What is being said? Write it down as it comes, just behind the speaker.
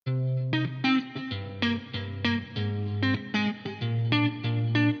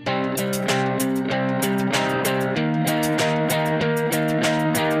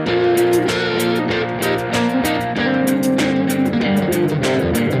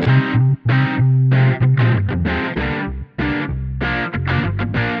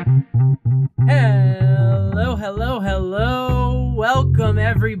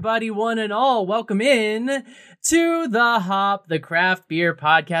everybody, one and all. Welcome in to the Hop, the Craft Beer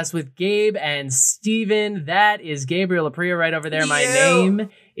Podcast with Gabe and Steven. That is Gabriel Apria right over there. My name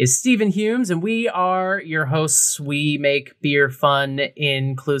is Steven Humes, and we are your hosts. We make beer fun,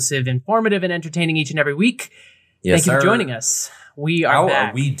 inclusive, informative, and entertaining each and every week. Yes, Thank you for sir. joining us. We are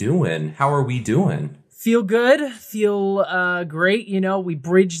back. How are we doing? Feel good. Feel great. You know, we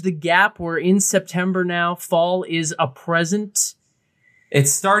bridged the gap. We're in September now. Fall is a present.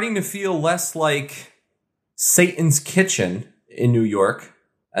 It's starting to feel less like Satan's Kitchen in New York,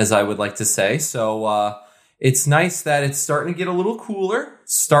 as I would like to say. So it's nice that it's starting to get a little cooler,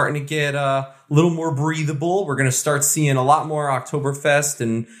 starting to get a little more breathable. We're going to start seeing a lot more Oktoberfest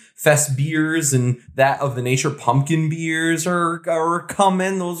and Fest beers, and that of the nature pumpkin beers are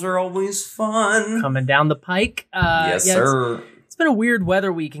coming. Those are always fun. Coming down the pike. Yes, sir. It's been a weird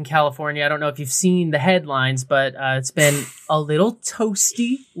weather week in California. I don't know if you've seen the headlines, but it's been a little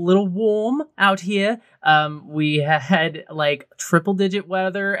toasty, a little warm out here. We had like triple digit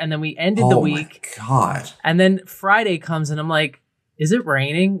weather, and then we ended the week. Oh my God. And then Friday comes and I'm like, is it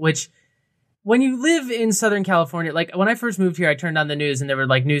raining? Which, when you live in Southern California, like when I first moved here, I turned on the news and there were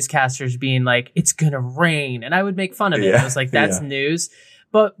like newscasters being like, it's going to rain. And I would make fun of it. Yeah, I was like, that's news.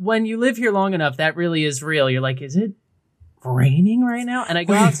 But when you live here long enough, that really is real. You're like, is it raining right now? And I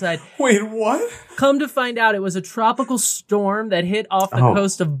go outside. Wait, what? Come to find out, it was a tropical storm that hit off the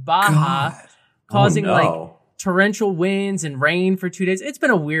coast of Baja, God. causing like torrential winds and rain for 2 days. It's been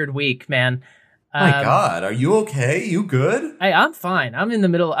a weird week, man. My God, are you okay? You good? I'm fine. I'm in the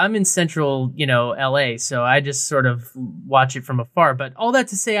middle. I'm in central, LA. So I just sort of watch it from afar. But all that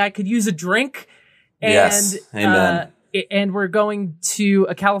to say, I could use a drink. And, yes. Amen. And we're going to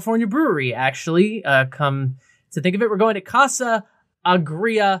a California brewery, actually. Come to think of it, we're going to Casa,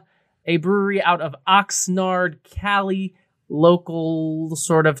 Agria, a brewery out of Oxnard, Cali. Local,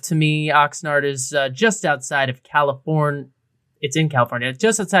 sort of, to me. Oxnard is just outside of California. It's in California. It's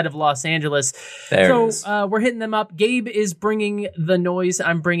just outside of Los Angeles. There it is. We're hitting them up. Gabe is bringing the noise.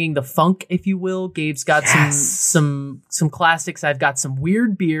 I'm bringing the funk, if you will. Gabe's got some classics. I've got some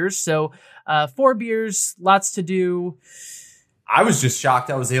weird beers. So 4 beers, lots to do. I was just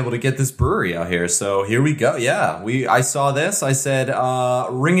shocked I was able to get this brewery out here. So here we go. Yeah, I saw this. I said,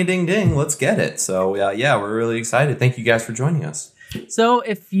 ring-a-ding-ding, let's get it. So we're really excited. Thank you guys for joining us. So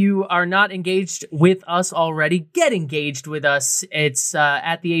if you are not engaged with us already, get engaged with us. It's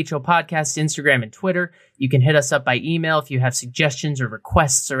at the HO Podcast, Instagram and Twitter. You can hit us up by email if you have suggestions or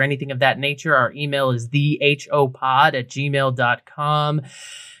requests or anything of that nature. Our email is thehopod@gmail.com.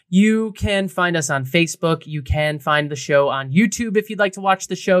 You can find us on Facebook. You can find the show on YouTube if you'd like to watch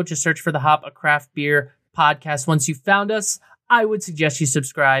the show. Just search for the Hop, a Craft Beer Podcast. Once you've found us, I would suggest you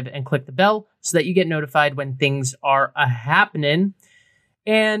subscribe and click the bell so that you get notified when things are happening.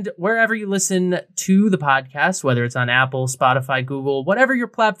 And wherever you listen to the podcast, whether it's on Apple, Spotify, Google, whatever your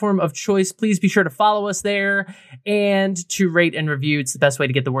platform of choice, please be sure to follow us there and to rate and review. It's the best way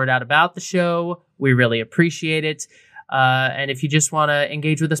to get the word out about the show. We really appreciate it. And if you just want to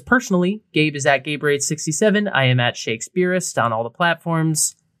engage with us personally, Gabe is at Gabe867. I am at Shakespeareist on all the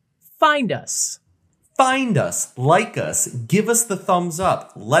platforms. Find us. Like us, give us the thumbs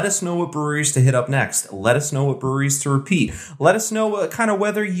up. Let us know what breweries to hit up next. Let us know what breweries to repeat. Let us know what kind of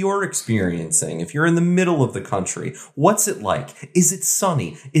weather you're experiencing. If you're in the middle of the country, what's it like? Is it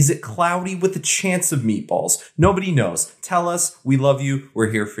sunny? Is it cloudy with a chance of meatballs? Nobody knows. Tell us. We love you.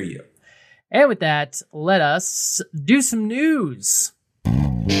 We're here for you. And with that, let us do some news. Beer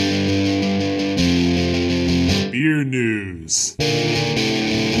news.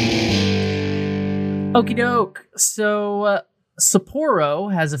 Okie doke. So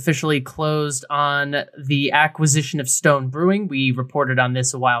Sapporo has officially closed on the acquisition of Stone Brewing. We reported on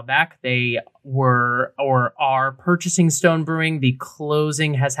this a while back. They were or are purchasing Stone Brewing. The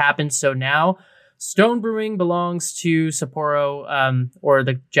closing has happened. So now Stone Brewing belongs to Sapporo, or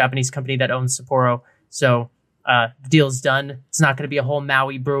the Japanese company that owns Sapporo. So the deal's done. It's not going to be a whole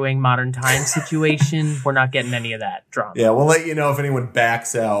Maui Brewing Modern Times situation. We're not getting any of that drama. Yeah, we'll let you know if anyone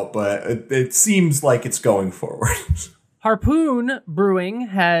backs out, but it seems like it's going forward. Harpoon Brewing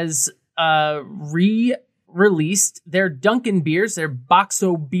has re-released their Dunkin' beers. Their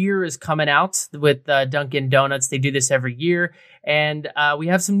Boxo beer is coming out with Dunkin' Donuts. They do this every year. And we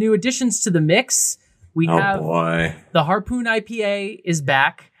have some new additions to the mix. We have the Harpoon IPA is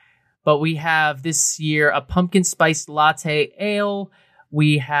back. But we have this year a pumpkin spiced latte ale.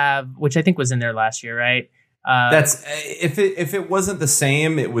 We have, which I think was in there last year, right? That's if it wasn't the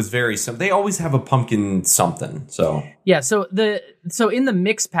same, it was very simple. They always have a pumpkin something. So yeah. So in the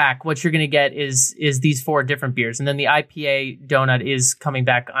mix pack, what you're going to get is these 4 different beers, and then the IPA donut is coming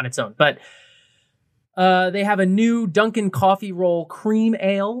back on its own. But they have a new Dunkin' Coffee Roll Cream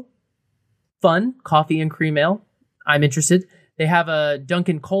Ale. Fun coffee and cream ale. I'm interested. They have a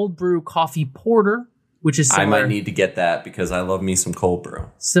Dunkin' Cold Brew Coffee Porter, which is similar. I might need to get that because I love me some cold brew.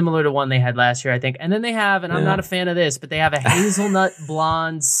 Similar to one they had last year, I think. And then they have, and I'm not a fan of this, but they have a hazelnut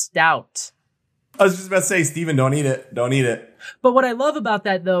blonde stout. I was just about to say, Steven, don't eat it. Don't eat it. But what I love about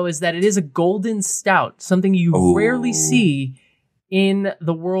that, though, is that it is a golden stout, something you rarely see in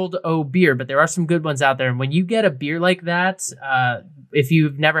the world of beer. But there are some good ones out there. And when you get a beer like that, if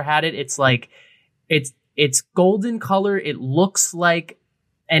you've never had it, it's like, it's golden color. It looks like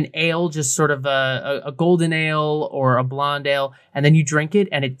an ale, just sort of a golden ale or a blonde ale, and then you drink it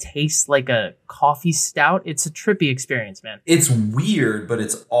and it tastes like a coffee stout. It's a trippy experience, man. It's weird, but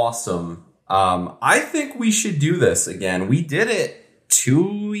it's awesome. I think we should do this again. We did it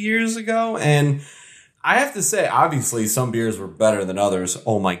 2 years ago, and I have to say, obviously, some beers were better than others.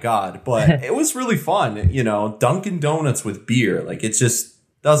 Oh my God. But it was really fun. You know, Dunkin' Donuts with beer. Like, it just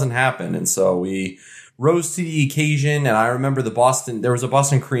doesn't happen. And so we rose to the occasion. And I remember there was a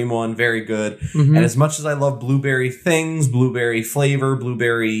Boston cream one, very good. Mm-hmm. And as much as I love blueberry things, blueberry flavor,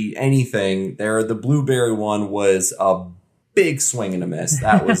 blueberry anything, the blueberry one was a big swing and a miss.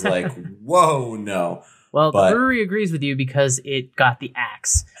 That was like, whoa, no. Well, the brewery agrees with you because it got the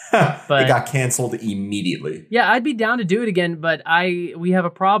axe. But it got canceled immediately. Yeah, I'd be down to do it again, but we have a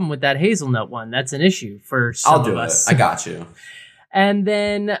problem with that hazelnut one. That's an issue for some of us. I got you. And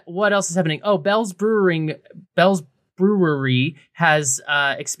then what else is happening? Oh, Bell's Brewery has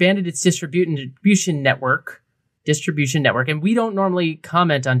expanded its distribution network. And we don't normally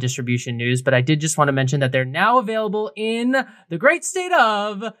comment on distribution news, but I did just want to mention that they're now available in the great state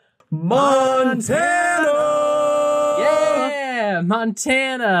of Montana! Yeah,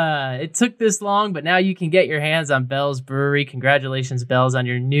 Montana. It took this long, but now you can get your hands on Bell's Brewery. Congratulations, Bell's, on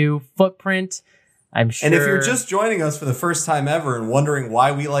your new footprint. I'm sure. And if you're just joining us for the first time ever and wondering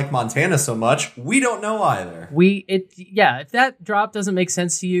why we like Montana so much, we don't know either. If that drop doesn't make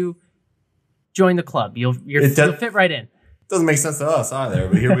sense to you, join the club. You'll fit right in. Doesn't make sense to us either,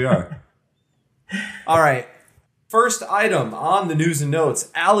 but here we are. All right. First item on the news and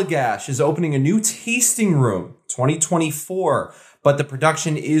notes, Allagash is opening a new tasting room, 2024, but the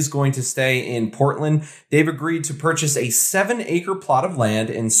production is going to stay in Portland. They've agreed to purchase a 7-acre plot of land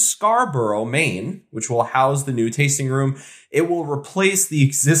in Scarborough, Maine, which will house the new tasting room. It will replace the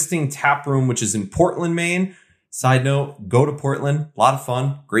existing tap room, which is in Portland, Maine. Side note, go to Portland. A lot of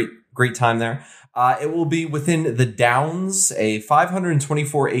fun. Great time there. It will be within the Downs, a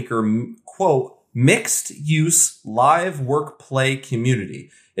 524-acre, quote, mixed-use live work play community.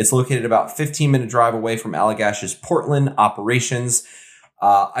 It's located about 15-minute drive away from Allagash's Portland operations.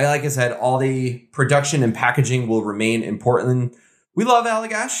 Like I said, all the production and packaging will remain in Portland. We love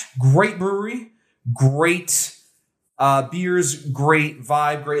Allagash. Great brewery. Great beers. Great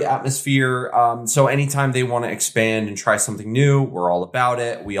vibe. Great atmosphere. So anytime they want to expand and try something new, we're all about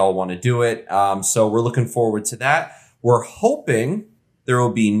it. We all want to do it. So we're looking forward to that. We're hoping there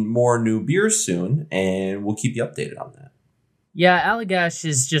will be more new beers soon, and we'll keep you updated on that. Yeah, Allagash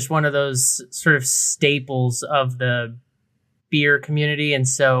is just one of those sort of staples of the beer community, and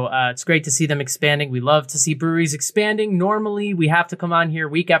so it's great to see them expanding. We love to see breweries expanding. Normally, we have to come on here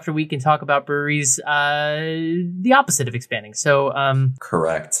week after week and talk about breweries the opposite of expanding. So,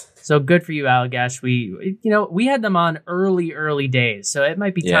 correct. So good for you, Allagash. We had them on early days, so it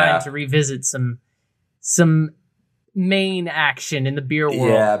might be time to revisit some main action in the beer world.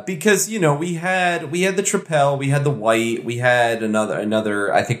 Yeah, because we had the Tripel, we had the White, we had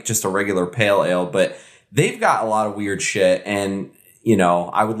another I think just a regular pale ale, but they've got a lot of weird shit, and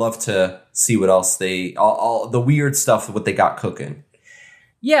I would love to see what else all the weird stuff what they got cooking.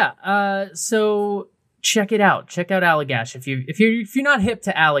 Yeah, so check it out. Check out Allagash. If you're not hip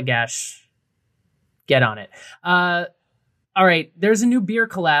to Allagash, get on it. All right, there's a new beer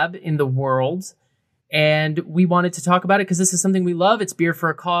collab in the world. And we wanted to talk about it because this is something we love. It's beer for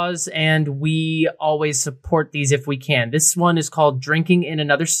a cause, and we always support these if we can. This one is called Drinking in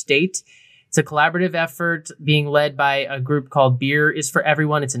Another State. It's a collaborative effort being led by a group called Beer is for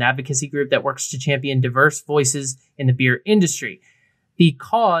Everyone. It's an advocacy group that works to champion diverse voices in the beer industry. The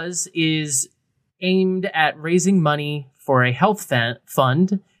cause is aimed at raising money for a health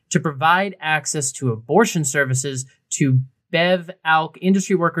fund to provide access to abortion services to Bev Alc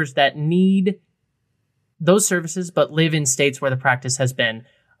industry workers that need those services, but live in states where the practice has been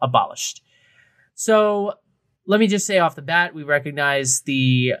abolished. So let me just say off the bat, we recognize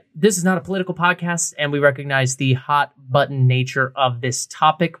this is not a political podcast, and we recognize the hot button nature of this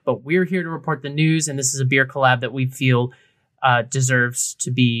topic, but we're here to report the news, and this is a beer collab that we feel deserves to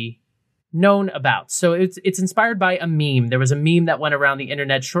be known about. So it's inspired by a meme. There was a meme that went around the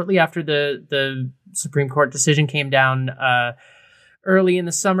internet shortly after the Supreme Court decision came down early in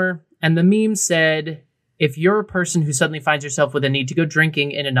the summer, and the meme said, if you're a person who suddenly finds yourself with a need to go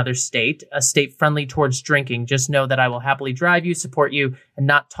drinking in another state, a state friendly towards drinking, just know that I will happily drive you, support you, and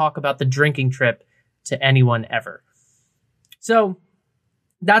not talk about the drinking trip to anyone ever. So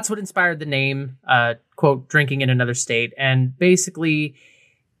that's what inspired the name, quote, drinking in another state. And basically,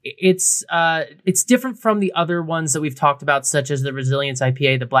 it's different from the other ones that we've talked about, such as the Resilience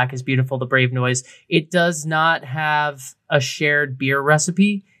IPA, the Black is Beautiful, the Brave Noise. It does not have a shared beer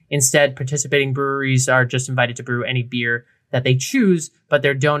recipe. Instead, participating breweries are just invited to brew any beer that they choose, but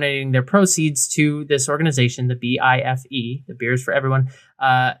they're donating their proceeds to this organization, the BIFE, the Beers for Everyone,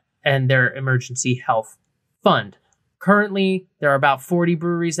 and their emergency health fund. Currently, there are about 40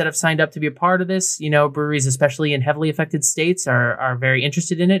 breweries that have signed up to be a part of this. You know, breweries, especially in heavily affected states, are very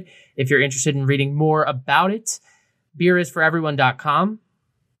interested in it. If you're interested in reading more about it, beerisforeveryone.com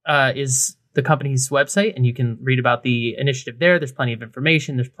is the company's website, and you can read about the initiative there. There's plenty of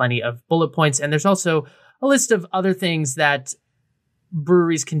information. There's plenty of bullet points, and there's also a list of other things that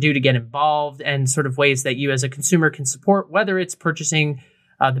breweries can do to get involved and sort of ways that you as a consumer can support, whether it's purchasing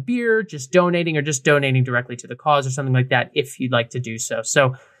the beer, just donating, or just donating directly to the cause or something like that, if you'd like to do so.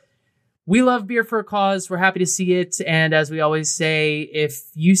 So we love Beer for a Cause. We're happy to see it. And as we always say, if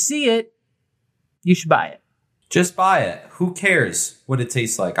you see it, you should buy it. Just buy it. Who cares what it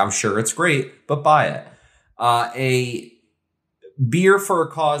tastes like? I'm sure it's great, but buy it. A beer for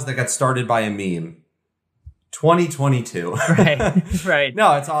a cause that got started by a meme. 2022. Right.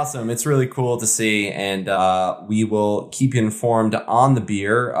 No, it's awesome. It's really cool to see, and we will keep you informed on the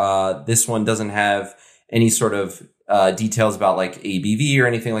beer. This one doesn't have any sort of details about like ABV or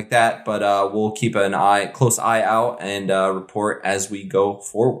anything like that, but we'll keep an close eye out and report as we go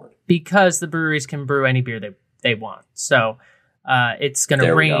forward. Because the breweries can brew any beer they want. So it's going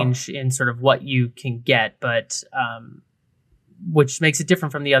to range in sort of what you can get, but which makes it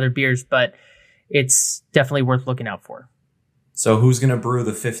different from the other beers, but it's definitely worth looking out for. So who's going to brew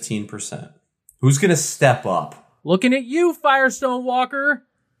the 15%? Who's going to step up? Looking at you, Firestone Walker.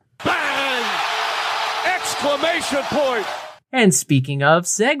 Bang! Exclamation point! And speaking of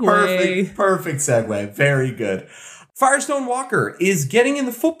segue. Perfect segue. Very good. Firestone Walker is getting in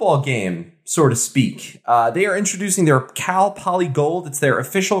the football game, so to speak. They are introducing their Cal Poly Gold. It's their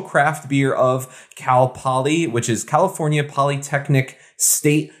official craft beer of Cal Poly, which is California Polytechnic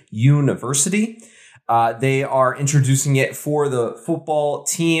State University. They are introducing it for the football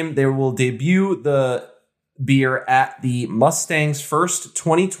team. They will debut the beer at the Mustangs' first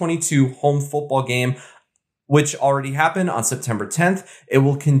 2022 home football game, which already happened on September 10th. It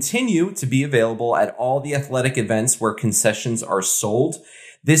will continue to be available at all the athletic events where concessions are sold.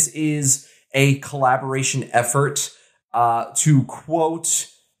 This is a collaboration effort. To quote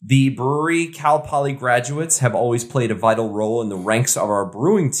the brewery, Cal Poly graduates have always played a vital role in the ranks of our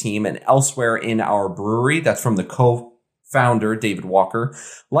brewing team and elsewhere in our brewery. That's from the co-founder, David Walker.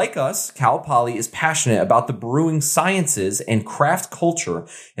 Like us, Cal Poly is passionate about the brewing sciences and craft culture,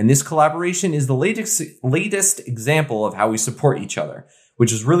 and this collaboration is the latest example of how we support each other,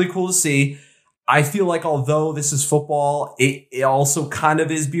 which is really cool to see. I feel like although this is football, it also kind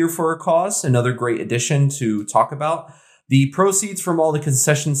of is beer for a cause, another great addition to talk about. The proceeds from all the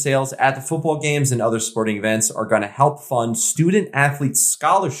concession sales at the football games and other sporting events are going to help fund student athlete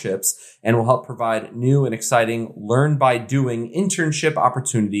scholarships and will help provide new and exciting learn by doing internship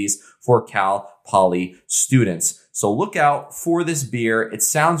opportunities for Cal Poly students. So look out for this beer. It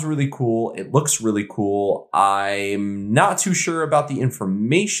sounds really cool. It looks really cool. I'm not too sure about the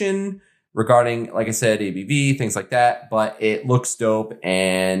information regarding, like I said, ABV, things like that, but it looks dope.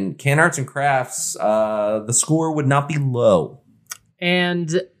 And Can Arts and Crafts, the score would not be low.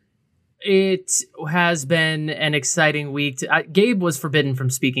 And it has been an exciting week. Gabe was forbidden from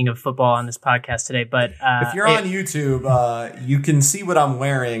speaking of football on this podcast today, but if you're on YouTube, you can see what I'm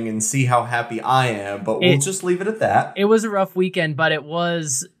wearing and see how happy I am, but we'll just leave it at that. It was a rough weekend, but it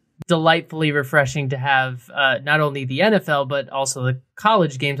was delightfully refreshing to have not only the NFL, but also the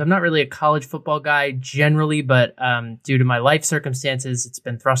college games. I'm not really a college football guy generally, but due to my life circumstances, it's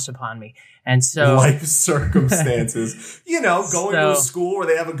been thrust upon me. And so life circumstances, going to a school where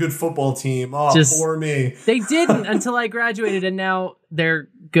they have a good football team. Oh, poor me. They didn't until I graduated, and now they're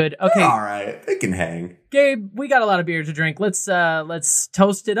good. Okay. All right. They can hang. Gabe, we got a lot of beer to drink. Let's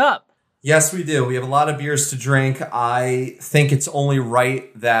toast it up. Yes, we do. We have a lot of beers to drink. I think it's only right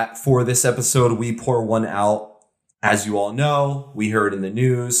that for this episode, we pour one out. As you all know, we heard in the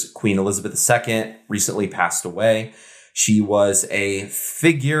news, Queen Elizabeth II recently passed away. She was a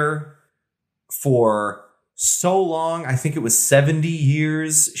figure for so long. I think it was 70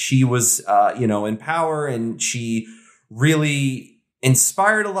 years. She was, in power, and she really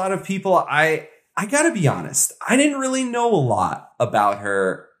inspired a lot of people. I got to be honest. I didn't really know a lot about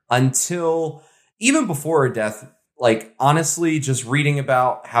her until even before her death. Like, honestly, just reading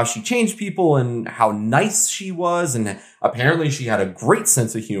about how she changed people and how nice she was. And apparently she had a great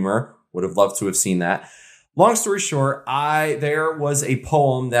sense of humor. Would have loved to have seen that. Long story short, there was a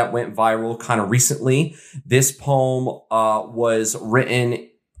poem that went viral kind of recently. This poem was written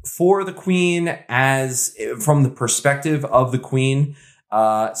for the Queen from the perspective of the Queen.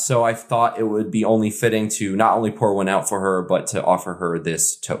 So I thought it would be only fitting to not only pour one out for her, but to offer her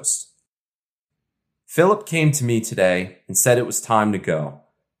this toast. Philip came to me today and said it was time to go.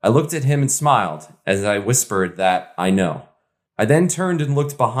 I looked at him and smiled as I whispered that I know. I then turned and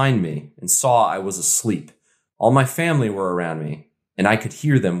looked behind me and saw I was asleep. All my family were around me, and I could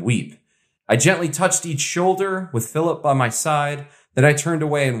hear them weep. I gently touched each shoulder with Philip by my side. Then I turned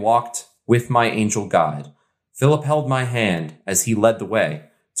away and walked with my angel guide. Philip held my hand as he led the way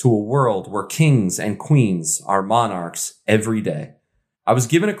to a world where kings and queens are monarchs every day. I was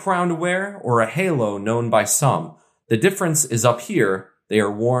given a crown to wear or a halo known by some. The difference is up here, they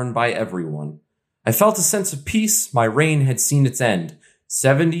are worn by everyone. I felt a sense of peace. My reign had seen its end.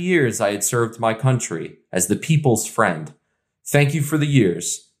 70 years I had served my country as the people's friend. Thank you for the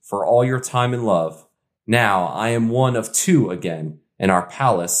years, for all your time and love. Now I am one of two again in our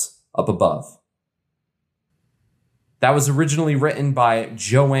palace up above. That was originally written by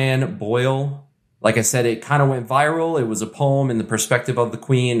Joanne Boyle. Like I said, it kind of went viral. It was a poem in the perspective of the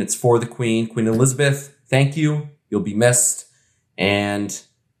Queen. It's for the Queen. Queen Elizabeth, thank you. You'll be missed. And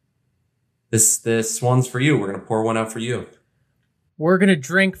this one's for you. We're going to pour one out for you. We're going to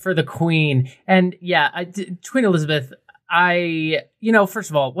drink for the Queen. And yeah, Queen Elizabeth, first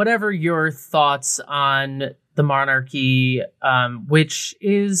of all, whatever your thoughts on the monarchy, which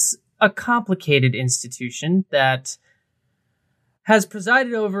is a complicated institution that has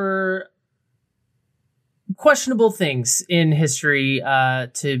presided over questionable things in history,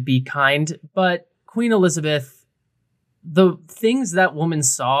 to be kind. But Queen Elizabeth, the things that woman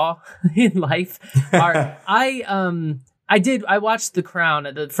saw in life are, I watched The Crown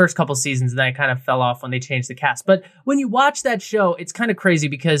the first couple seasons, and then I kind of fell off when they changed the cast. But when you watch that show, it's kind of crazy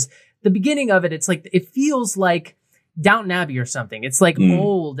because the beginning of it, it's like, it feels like Downton Abbey or something. It's like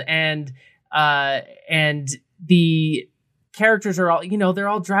old, and the characters are all, they're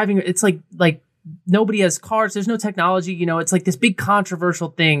all driving. It's like nobody has cars. There's no technology. It's like this big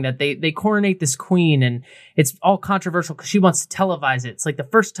controversial thing that they coronate this queen, and it's all controversial because she wants to televise it. It's like the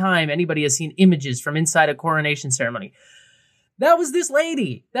first time anybody has seen images from inside a coronation ceremony. That was this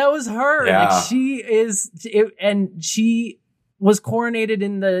lady. That was her. Yeah. And she was coronated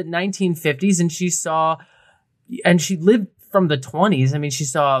in the 1950s, and she lived from the 20s. I mean, she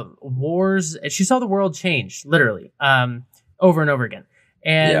saw wars. She saw the world change, literally, over and over again.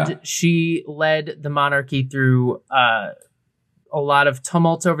 And she led the monarchy through a lot of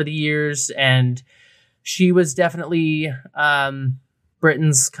tumult over the years. And she was definitely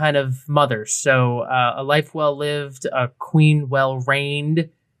Britain's kind of mother. So a life well lived, a queen well reigned.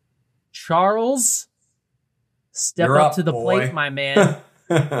 Charles, step up to the plate, my man.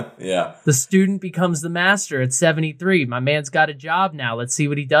 Yeah. The student becomes the master at 73. My man's got a job now. Let's see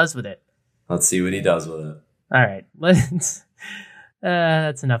what he does with it. Let's see what he does with it. All right.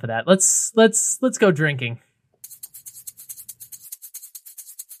 That's enough of that. Let's go drinking.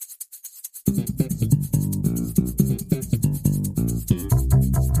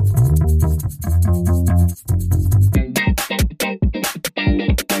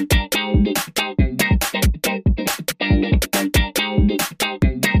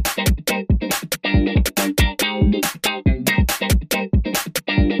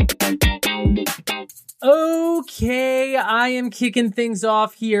 Okay, I am kicking things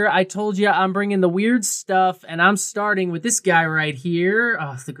off here. I told you I'm bringing the weird stuff, and I'm starting with this guy right here.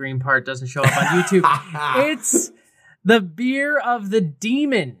 Oh, the green part doesn't show up on YouTube. It's the Beer of the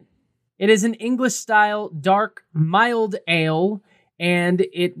Demon. It is an English-style, dark, mild ale, and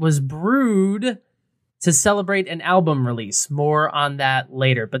it was brewed to celebrate an album release. More on that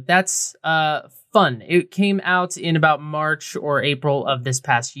later, but that's fun. It came out in about March or April of this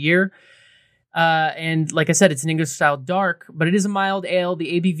past year. And like I said, it's an English style dark, but it is a mild ale.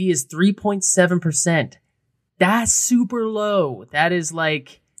 The ABV is 3.7%. That's super low. That is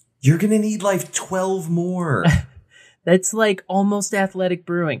like You're going to need like 12 more. That's like almost Athletic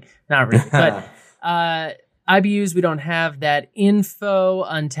Brewing. Not really. But IBUs, we don't have that info.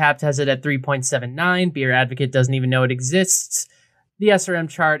 Untapped has it at 3.79. Beer Advocate doesn't even know it exists. The SRM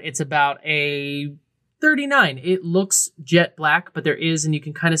chart, it's about a 39. It looks jet black, but there is, and you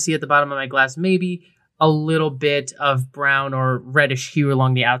can kind of see at the bottom of my glass, maybe a little bit of brown or reddish hue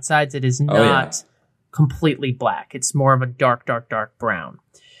along the outsides. It is not completely black. It's more of a dark, dark, dark brown.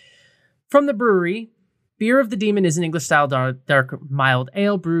 From the brewery, Beer of the Demon is an English-style dark mild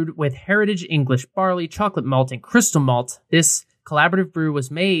ale brewed with heritage English barley, chocolate malt, and crystal malt. This collaborative brew was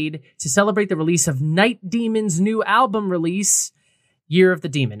made to celebrate the release of Night Demon's new album release, Year of the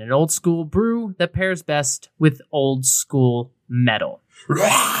Demon, an old-school brew that pairs best with old-school metal.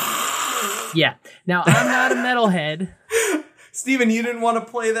 Yeah. Now, I'm not a metalhead. Steven, you didn't want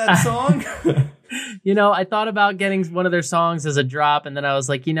to play that song? I thought about getting one of their songs as a drop, and then I was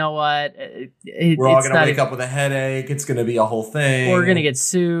like, you know what? We're all going to wake up with a headache. It's going to be a whole thing. We're going to get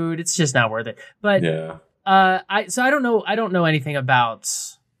sued. It's just not worth it. But I don't know. I don't know anything about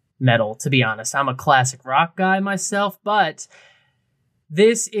metal, to be honest. I'm a classic rock guy myself, but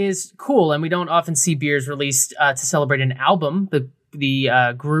this is cool, and we don't often see beers released to celebrate an album.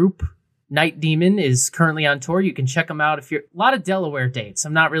 The group Night Demon is currently on tour. You can check them out if you're a lot of Delaware dates.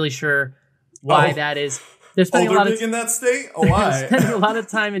 I'm not really sure why that is. They're spending a lot in that state? Oh, why? Spending a lot of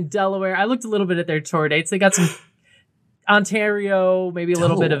time in Delaware. I looked a little bit at their tour dates. They got some Ontario, maybe a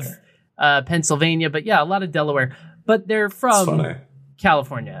little bit of Pennsylvania, but yeah, a lot of Delaware. But they're from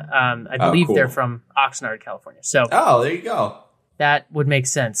California. I believe they're from Oxnard, California. So there you go. That would make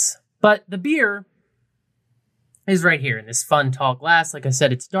sense. But the beer is right here in this fun tall glass. Like I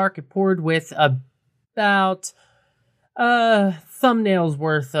said, it's dark. It poured with about thumbnails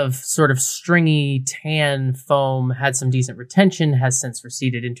worth of sort of stringy tan foam, had some decent retention, has since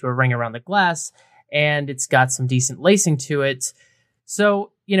receded into a ring around the glass, and it's got some decent lacing to it.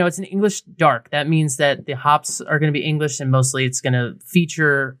 So, it's an English dark. That means that the hops are going to be English, and mostly it's going to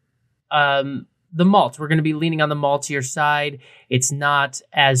feature the malt. We're going to be leaning on the maltier side. It's not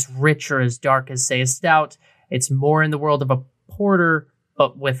as rich or as dark as, say, a stout. It's more in the world of a porter,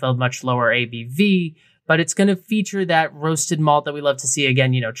 but with a much lower ABV. But it's going to feature that roasted malt that we love to see.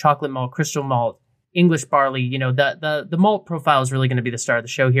 Again, chocolate malt, crystal malt, English barley. The malt profile is really going to be the star of the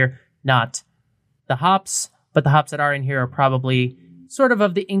show here, not the hops. But the hops that are in here are probably sort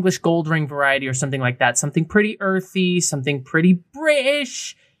of the English gold ring variety or something like that. Something pretty earthy, something pretty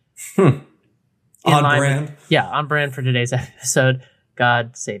British. On brand. On brand for today's episode.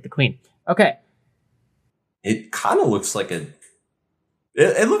 God save the Queen. Okay. It kind of looks like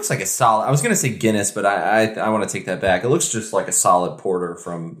it looks like a solid. I was going to say Guinness, but I want to take that back. It looks just like a solid porter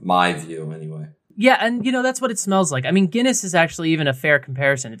from my view anyway. Yeah, and that's what it smells like. I mean, Guinness is actually even a fair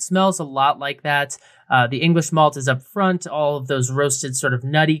comparison. It smells a lot like that. The English malt is up front, all of those roasted sort of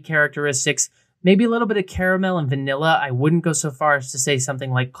nutty characteristics, maybe a little bit of caramel and vanilla. I wouldn't go so far as to say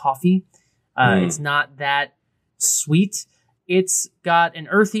something like coffee. It's not that sweet. It's got an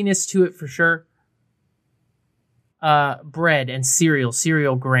earthiness to it for sure. Bread and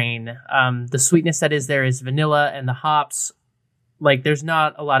cereal grain. The sweetness that is there is vanilla, and the hops, like there's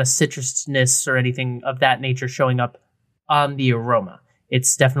not a lot of citrusness or anything of that nature showing up on the aroma.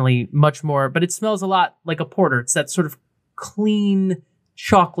 It's definitely much more, but it smells a lot like a porter. It's that sort of clean,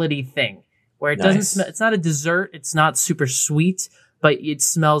 chocolatey thing where it doesn't smell, it's not a dessert. It's not super sweet, but it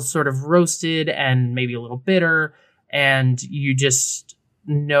smells sort of roasted and maybe a little bitter. And you just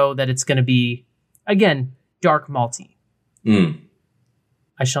know that it's going to be, again, dark malty.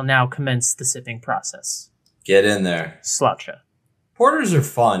 I shall now commence the sipping process. Get in there. Sláinte. Porters are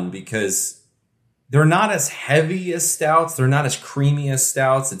fun because they're not as heavy as stouts. They're not as creamy as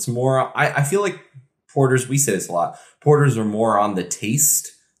stouts. It's more, I feel like porters, we say this a lot, porters are more on the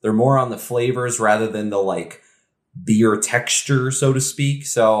taste. They're more on the flavors rather than the beer texture, so to speak.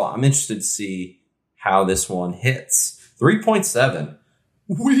 So I'm interested to see how this one hits. 3.7.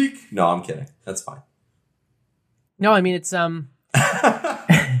 Weak. No, I'm kidding. That's fine. No, I mean, it's,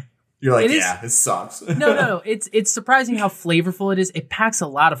 You're like, it sucks. No. It's surprising how flavorful it is. It packs a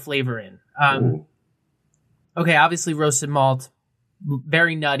lot of flavor in. Okay, obviously roasted malt,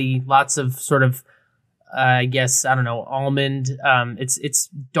 very nutty, lots of sort of, almond. It's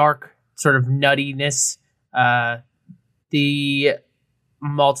dark sort of nuttiness. The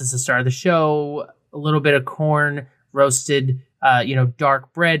malt is the star of the show. A little bit of corn, roasted,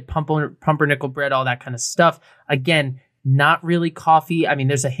 dark bread, pumpernickel bread, all that kind of stuff. Again, not really coffee. I mean,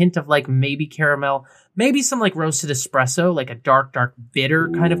 there's a hint of maybe caramel, maybe some roasted espresso, like a dark, bitter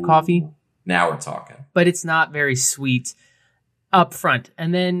kind of coffee. Now we're talking. But it's not very sweet. up front.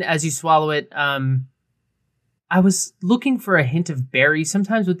 And then as you swallow it, I was looking for a hint of berry.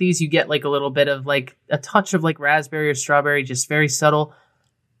 Sometimes with these, you get like a little bit of like a touch of like raspberry or strawberry, just very subtle.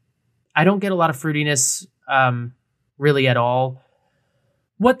 I don't get a lot of fruitiness really at all.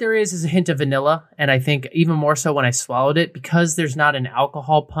 What there is a hint of vanilla. And I think even more so when I swallowed it, because there's not an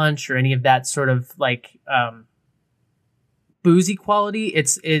alcohol punch or any of that sort of like boozy quality,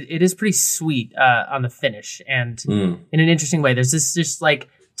 it is pretty sweet on the finish. And in an interesting way, there's this just like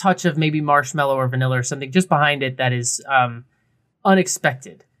touch of maybe marshmallow or vanilla or something just behind it that is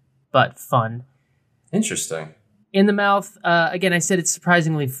unexpected but fun. Interesting. In the mouth, again, I said it's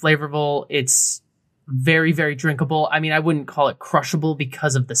surprisingly flavorful. It's very, very drinkable. I mean, I wouldn't call it crushable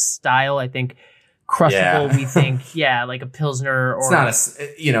because of the style. I think crushable, we think, like a Pilsner. Or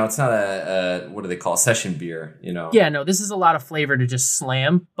it's not a what do they call it? Session beer, Yeah, no, this is a lot of flavor to just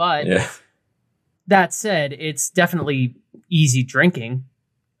slam. But that said, it's definitely easy drinking.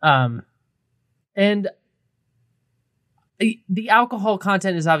 And the alcohol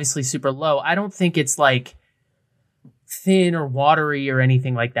content is obviously super low. I don't think it's like thin or watery or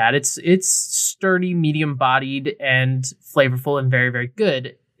anything like that. It's sturdy, medium bodied and flavorful and very, very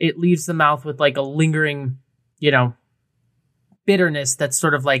good. It leaves the mouth with like a lingering, bitterness. That's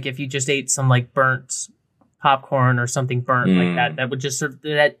sort of like if you just ate some like burnt popcorn or something burnt like that, that would just sort of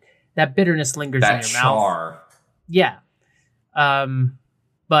that bitterness lingers in your char. mouth. Yeah.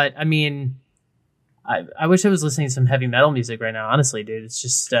 But I mean, I wish I was listening to some heavy metal music right now. Honestly, dude, it's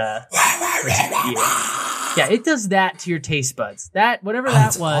just yeah, it does that to your taste buds. That whatever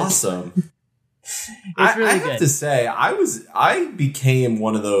that was, awesome. It's really good. I have to say, I became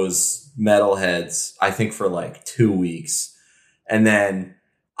one of those metalheads. I think for like 2 weeks, and then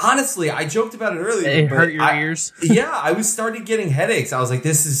honestly, I joked about it earlier. It hurt your ears. Yeah, I was started getting headaches. I was like,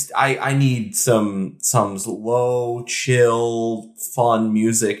 I need some low, chill, fun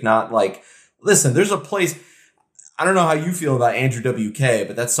music. Not like, listen, there's a place. I don't know how you feel about Andrew WK,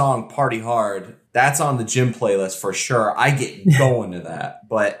 but that song "Party Hard," that's on the gym playlist for sure. I get going to that,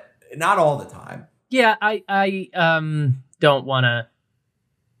 but not all the time. Yeah, I don't want to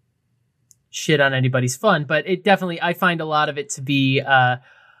shit on anybody's fun, but it definitely, I find a lot of it to be a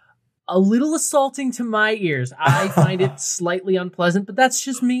little assaulting to my ears. I find it slightly unpleasant, but that's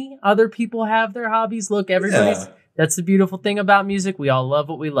just me. Other people have their hobbies. Look, that's the beautiful thing about music. We all love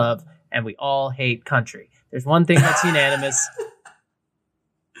what we love, and we all hate country. There's one thing that's unanimous.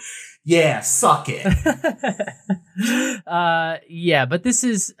 Yeah, suck it. But this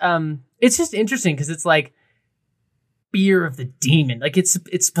is it's just interesting because it's like Beer of the Demon. Like it's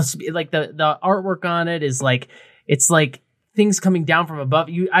supposed to be like the artwork on it is like it's like things coming down from above.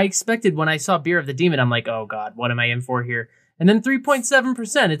 I expected when I saw Beer of the Demon, I'm like, oh god, what am I in for here? And then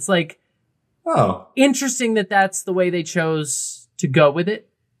 3.7%. It's like, interesting that's the way they chose to go with it.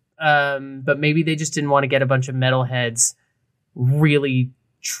 But maybe they just didn't want to get a bunch of metalheads really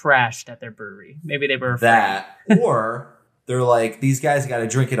trashed at their brewery. Maybe they were afraid. That, or they're like, these guys got to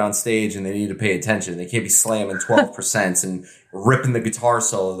drink it on stage and they need to pay attention. They can't be slamming 12% and ripping the guitar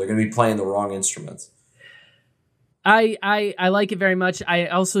solo. They're going to be playing the wrong instruments. I like it very much. I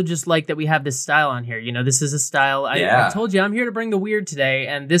also just like that we have this style on here. This is a style. I told you I'm here to bring the weird today,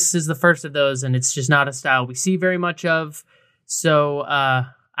 and this is the first of those, and it's just not a style we see very much of. So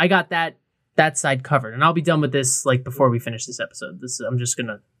I got that side covered, and I'll be done with this like before we finish this episode.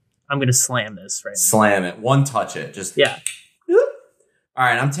 I'm gonna slam this right now. Slam it. One touch it. Just yeah. All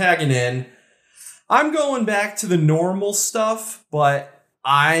right, I'm tagging in. I'm going back to the normal stuff, but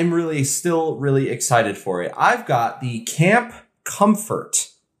I'm still really excited for it. I've got the Camp Comfort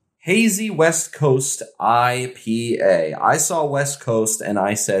Hazy West Coast IPA. I saw West Coast and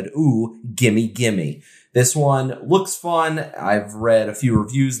I said, ooh, gimme, gimme. This one looks fun. I've read a few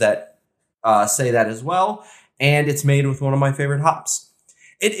reviews that say that as well. And it's made with one of my favorite hops.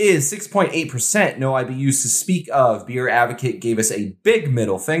 It is 6.8%, no IBUs to speak of. Beer Advocate gave us a big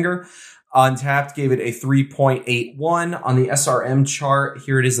middle finger. Untapped gave it a 3.81 on the SRM chart.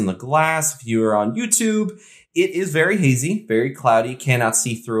 Here it is in the glass. If you are on YouTube, it is very hazy, very cloudy. Cannot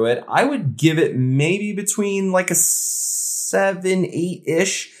see through it. I would give it maybe between like a 7,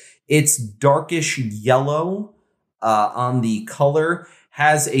 8-ish. It's darkish yellow on the color.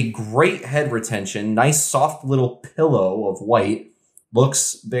 Has a great head retention. Nice soft little pillow of white.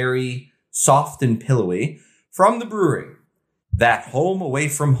 Looks very soft and pillowy. From the brewery, That Home Away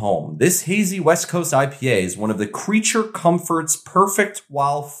from Home. This hazy West Coast IPA is one of the creature comforts perfect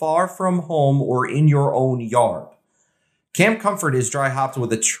while far from home or in your own yard. Camp Comfort is dry hopped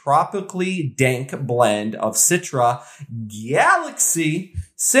with a tropically dank blend of Citra Galaxy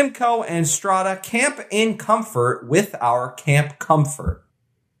Simcoe and Strata camp in comfort with our Camp Comfort.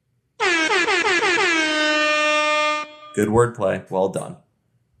 Good wordplay. Well done.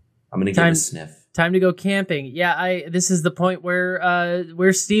 I'm going to give it a sniff. Time to go camping. Yeah, this is the point where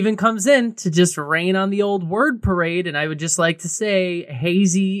Steven comes in to just rain on the old word parade, and I would just like to say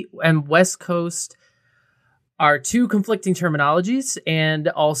hazy and West Coast are two conflicting terminologies, and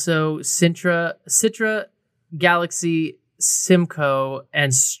also Citra, Galaxy, Simcoe,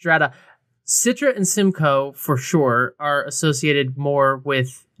 and Strata. Citra and Simcoe, for sure, are associated more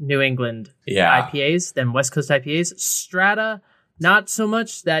with New England IPAs than West Coast IPAs. Strata, not so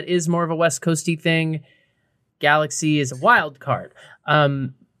much. That is more of a West Coasty thing. Galaxy is a wild card.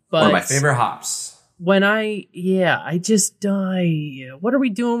 But one of my favorite hops. What are we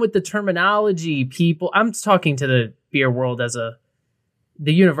doing with the terminology, people? I'm talking to the beer world as the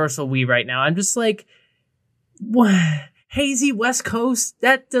universal we right now. I'm just like, what? Hazy West Coast?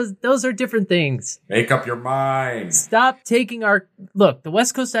 Those are different things. Make up your mind. Stop taking look, the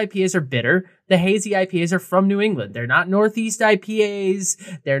West Coast IPAs are bitter. The hazy IPAs are from New England. They're not Northeast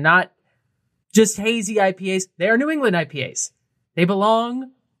IPAs. They're not just hazy IPAs. They are New England IPAs. They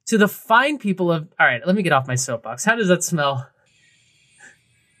belong to the fine people of... All right, let me get off my soapbox. How does that smell?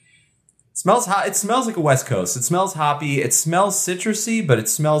 It smells hot. It smells like a West Coast. It smells hoppy. It smells citrusy, but it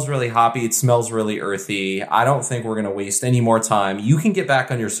smells really hoppy. It smells really earthy. I don't think we're going to waste any more time. You can get back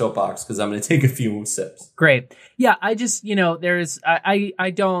on your soapbox because I'm going to take a few sips. Great. Yeah, I just, I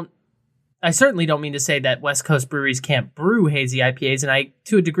certainly don't mean to say that West Coast breweries can't brew hazy IPAs, and I,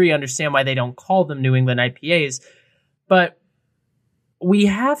 to a degree, understand why they don't call them New England IPAs, but we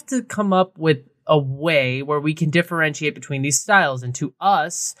have to come up with a way where we can differentiate between these styles. And to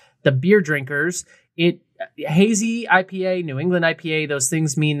us, the beer drinkers, hazy IPA, New England IPA, those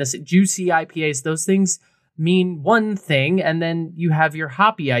things mean this. Juicy IPAs, those things mean one thing. And then you have your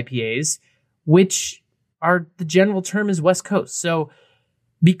hoppy IPAs, which are the general term is West Coast. So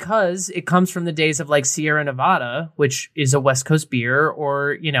because it comes from the days of like Sierra Nevada, which is a West Coast beer,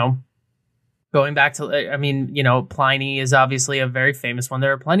 or, going back to, Pliny is obviously a very famous one.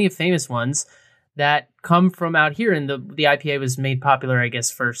 There are plenty of famous ones that come from out here, and the IPA was made popular, I guess,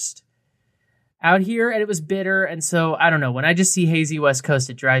 first out here, and it was bitter. And so, I don't know, when I just see hazy West Coast,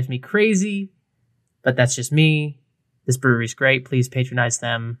 it drives me crazy, but that's just me. This brewery's great. Please patronize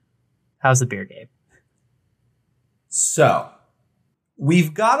them. How's the beer, Gabe? So,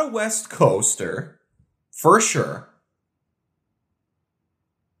 we've got a West Coaster, for sure,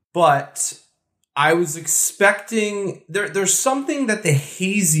 but I was expecting there's something that the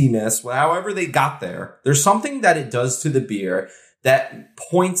haziness, however they got there's something that it does to the beer that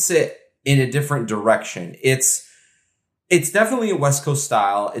points it in a different direction. It's definitely a West Coast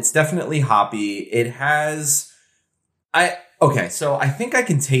style. It's definitely hoppy. It has, so I think I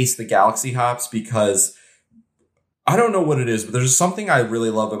can taste the Galaxy hops because I don't know what it is, but there's something I really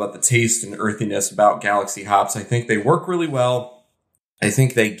love about the taste and earthiness about Galaxy hops. I think they work really well. I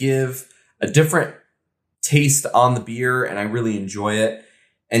think they give a different taste on the beer, and I really enjoy it.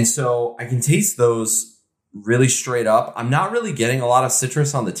 And so I can taste those really straight up. I'm not really getting a lot of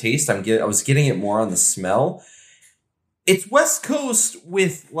citrus on the taste. I was getting it more on the smell. It's West Coast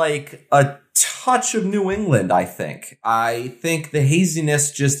with like a touch of New England, I think. I think the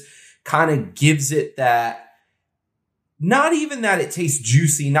haziness just kind of gives it that, not even that it tastes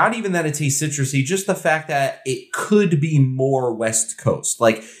juicy, not even that it tastes citrusy, just the fact that it could be more West Coast.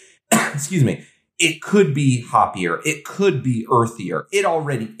 Like, excuse me, it could be hoppier. It could be earthier. It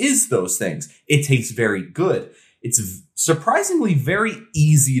already is those things. It tastes very good. It's surprisingly very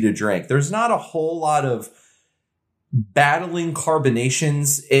easy to drink. There's not a whole lot of battling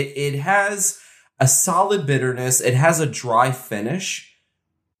carbonations. It has a solid bitterness. It has a dry finish,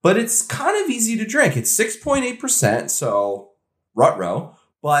 but it's kind of easy to drink. It's 6.8%, so rut-row,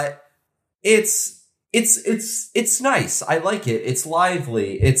 but it's nice. I like it. It's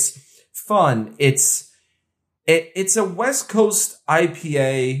lively. It's fun. It's a West Coast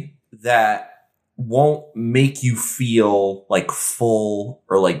IPA that won't make you feel like full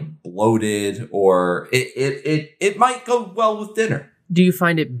or like bloated, or it might go well with dinner. Do you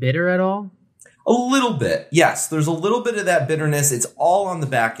find it bitter at all? A little bit. Yes, there's a little bit of that bitterness. It's all on the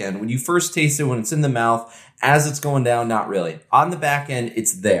back end. When you first taste it, when it's in the mouth, as it's going down, not really. On the back end,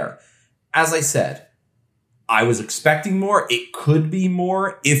 it's there. As I said, I was expecting more. It could be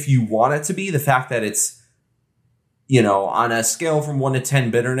more if you want it to be. The fact that it's, on a scale from 1 to 10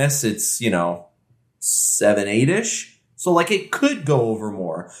 bitterness, it's, 7, 8-ish. So like it could go over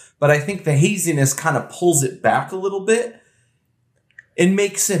more. But I think the haziness kind of pulls it back a little bit and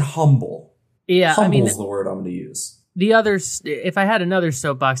makes it humble. Yeah, Humble's the word I'm going to use. the others, if I had another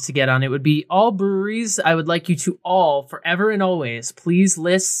soapbox to get on, it would be all breweries. I would like you to all, forever and always, please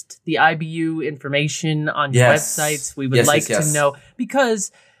list the IBU information on your websites. We would like to know,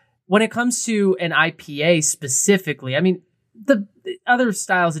 because when it comes to an IPA specifically, I mean, the other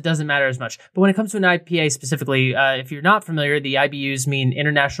styles, it doesn't matter as much. But when it comes to an IPA specifically, if you're not familiar, the IBUs mean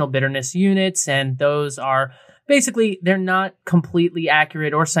International Bitterness Units, and those are basically, they're not completely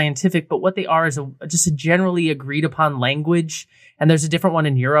accurate or scientific, but what they are is just a generally agreed upon language. And there's a different one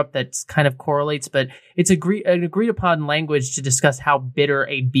in Europe that kind of correlates, but it's an agreed upon language to discuss how bitter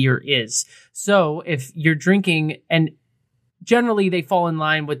a beer is. So if you're drinking, and generally they fall in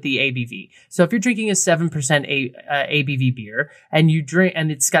line with the ABV. So if you're drinking a 7% ABV beer and you drink,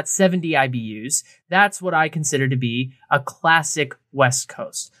 and it's got 70 IBUs, that's what I consider to be a classic West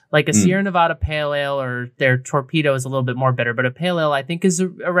Coast. Like a Sierra Nevada Pale Ale, or their Torpedo is a little bit more bitter, but a Pale Ale I think is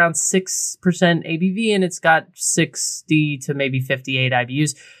around 6% ABV, and it's got 60 to maybe 58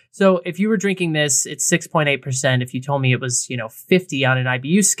 IBUs. So if you were drinking this, it's 6.8%. If you told me it was, 50 on an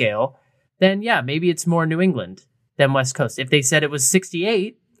IBU scale, then yeah, maybe it's more New England than West Coast. If they said it was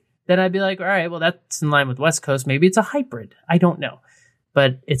 68, then I'd be like, all right, well, that's in line with West Coast. Maybe it's a hybrid. I don't know.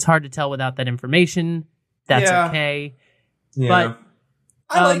 But it's hard to tell without that information. That's okay. Yeah. But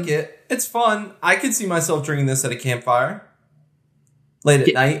I like it. It's fun. I could see myself drinking this at a campfire late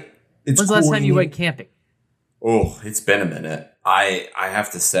at night. It's when's the last time you went camping? Oh, it's been a minute. I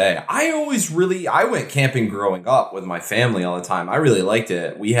have to say, I went camping growing up with my family all the time. I really liked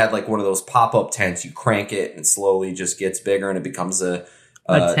it. We had like one of those pop-up tents. You crank it and it slowly just gets bigger and it becomes a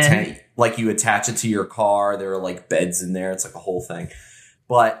tent. Like you attach it to your car. There are like beds in there. It's like a whole thing.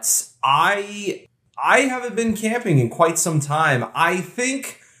 But I haven't been camping in quite some time. I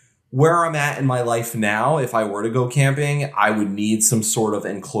think where I'm at in my life now, if I were to go camping, I would need some sort of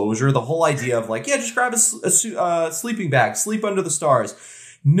enclosure. The whole idea of like, just grab a sleeping bag, sleep under the stars.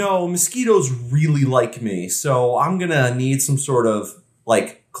 No, mosquitoes really like me. So I'm going to need some sort of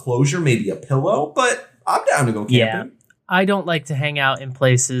like closure, maybe a pillow, but I'm down to go camping. Yeah, I don't like to hang out in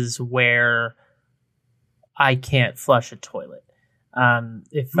places where I can't flush a toilet.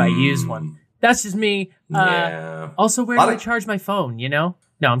 If I use one. That's just me. Also, where do I charge my phone, No,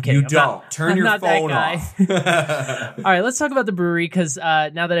 I'm kidding. You don't. Turn your phone off. All right, let's talk about the brewery, because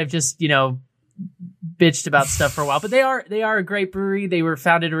now that I've just, bitched about stuff for a while, but they are a great brewery. They were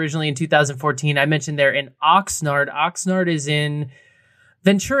founded originally in 2014. I mentioned they're in Oxnard. Oxnard is in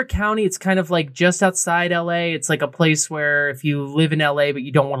Ventura County. It's kind of like just outside LA. It's like a place where if you live in LA, but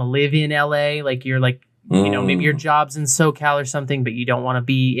you don't want to live in LA, like you're like, maybe your job's in SoCal or something, but you don't want to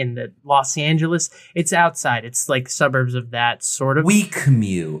be in the Los Angeles. It's outside. It's like suburbs of that sort of. We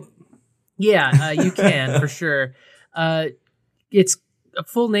commute. Yeah, you can for sure. Its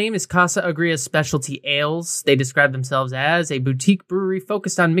full name is Casa Agria Specialty Ales. They describe themselves as a boutique brewery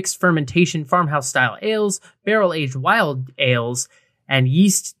focused on mixed fermentation, farmhouse style ales, barrel aged wild ales, and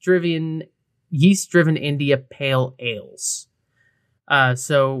yeast driven India pale ales.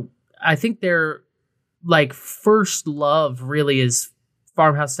 So I think they're like first love really is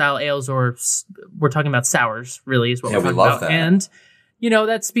farmhouse style ales, or we're talking about sours really is what we're talking about. That. And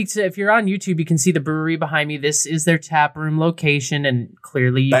that speaks to, if you're on YouTube, you can see the brewery behind me. This is their tap room location, and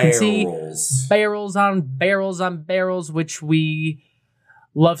clearly you can see barrels on barrels on barrels, which we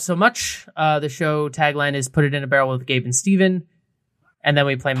love so much. The show tagline is "Put it in a barrel with Gabe and Steven," and then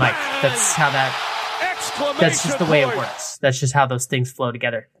we play Mike. That's how that's just the way it works. That's just how those things flow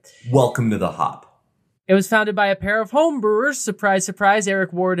together. Welcome to the hop. It was founded by a pair of home brewers, surprise, surprise,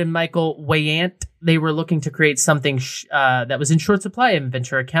 Eric Ward and Michael Wayant. They were looking to create something that was in short supply in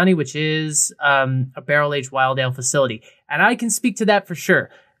Ventura County, which is a barrel-aged wild ale facility. And I can speak to that for sure.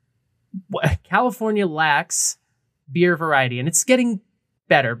 California lacks beer variety, and it's getting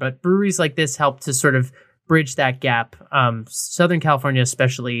better, but breweries like this help to sort of bridge that gap. Southern California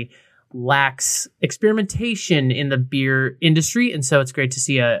especially lacks experimentation in the beer industry, and so it's great to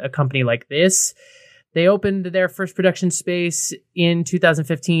see a company like this. They opened their first production space in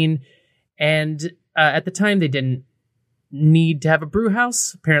 2015, and at the time they didn't need to have a brew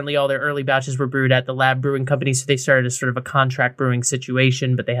house. Apparently all their early batches were brewed at the Lab Brewing Company, so they started as sort of a contract brewing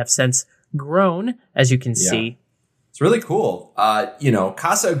situation, but they have since grown, as you can see. It's really cool.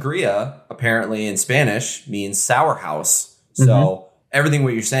 Casa Agria, apparently in Spanish, means sour house. So everything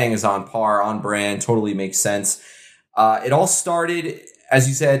what you're saying is on par, on brand, totally makes sense. It all started, as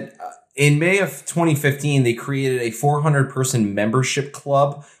you said, in May of 2015, they created a 400-person membership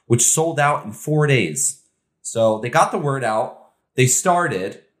club, which sold out in 4 days. So they got the word out, they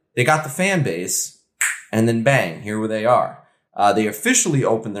started, they got the fan base, and then bang, here they are. They officially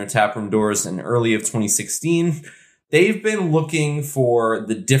opened their taproom doors in early of 2016. they've been looking for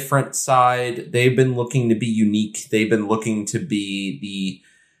the different side. They've been looking to be unique. They've been looking to be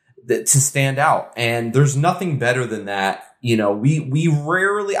to stand out. And there's nothing better than that. You know, we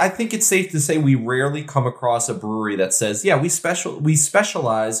rarely, I think it's safe to say we rarely come across a brewery that says, yeah, we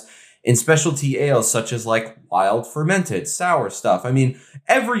specialize in specialty ales such as like wild fermented sour stuff. I mean,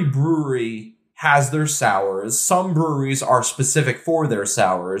 every brewery has their sours. Some breweries are specific for their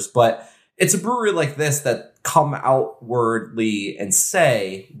sours, but it's a brewery like this that come outwardly and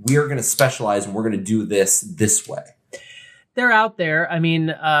say, we're going to specialize and we're going to do this way. They're out there. I mean,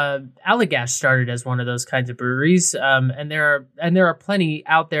 Allagash started as one of those kinds of breweries, and there are plenty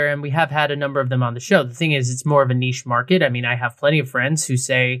out there, and we have had a number of them on the show. The thing is, it's more of a niche market. I mean, I have plenty of friends who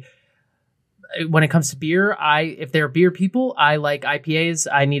say, when it comes to beer, if they're beer people, I like IPAs.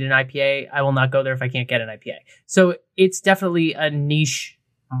 I need an IPA. I will not go there if I can't get an IPA. So it's definitely a niche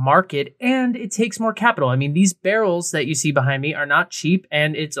market, and it takes more capital. I mean, these barrels that you see behind me are not cheap,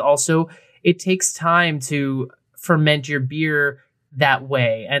 and it takes time to ferment your beer that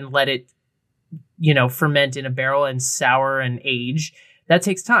way and let it, ferment in a barrel and sour and age. That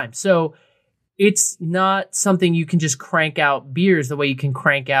takes time. So it's not something you can just crank out beers the way you can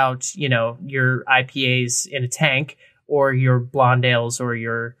crank out, your IPAs in a tank or your blonde ales or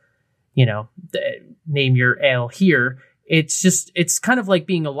your, name your ale here. It's kind of like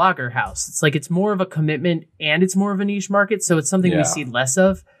being a lager house. It's like, it's more of a commitment and it's more of a niche market. So it's something we see less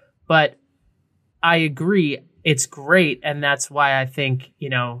of, but I agree. It's great. And that's why I think,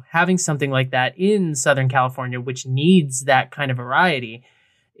 having something like that in Southern California, which needs that kind of variety,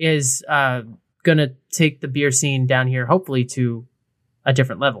 is going to take the beer scene down here, hopefully, to a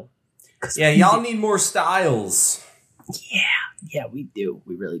different level. Yeah, y'all need more styles. Yeah, we do.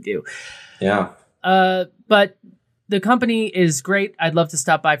 We really do. Yeah. But the company is great. I'd love to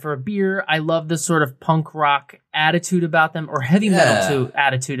stop by for a beer. I love the sort of punk rock attitude about them, or heavy metal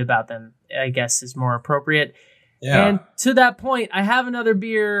attitude about them, I guess is more appropriate. Yeah. And to that point, I have another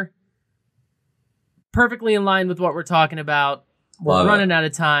beer perfectly in line with what we're talking about. We're running out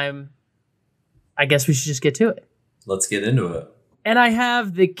of time. I guess we should just get to it. Let's get into it. And I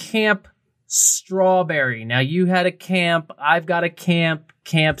have the Camp Strawberry. Now, you had a camp. I've got a camp.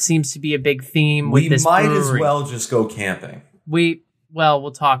 Camp seems to be a big theme with this brewery. We might as well just go camping.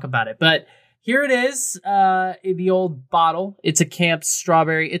 We'll talk about it. But here it is, the old bottle. It's a Camp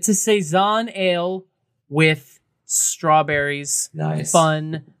Strawberry. It's a Saison ale with strawberries. Nice.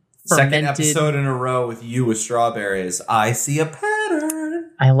 Fun, fermented. Second episode in a row with you with strawberries. I see a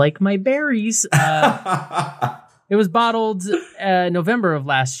pattern. I like my berries. It was bottled November of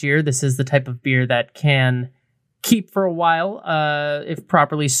last year. This is the type of beer that can keep for a while if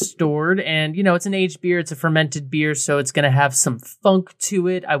properly stored. And, it's an aged beer. It's a fermented beer, so it's going to have some funk to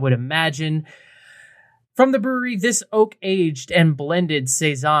it, I would imagine. From the brewery, this oak-aged and blended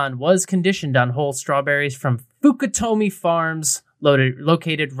Saison was conditioned on whole strawberries from Fukatomi Farms,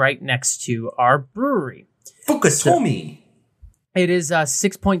 located right next to our brewery. Fukatomi! It is a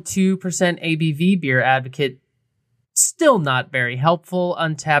 6.2% ABV. Beer Advocate, still not very helpful.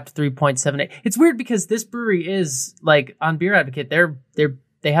 Untapped 3.78. It's weird because this brewery is, like, on Beer Advocate,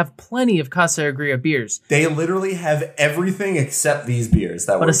 they have plenty of Casa Agria beers. They literally have everything except these beers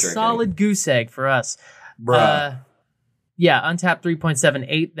that we're drinking. But a solid goose egg for us. Bruh. Untapped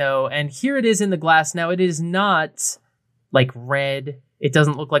 3.78 though, and here it is in the glass. Now, it is not like red. It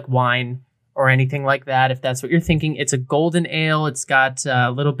doesn't look like wine or anything like that, if that's what you're thinking. It's a golden ale. It's got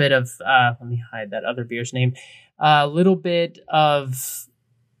a little bit of, let me hide that other beer's name, a little bit of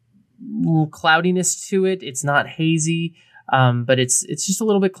cloudiness to it. It's not hazy, but it's just a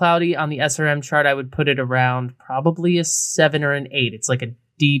little bit cloudy. On the SRM chart, I would put it around probably a 7 or an 8. It's like a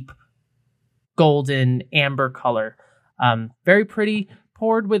deep golden amber color. Very pretty,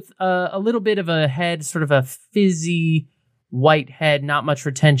 poured with a little bit of a head, sort of a fizzy white head, not much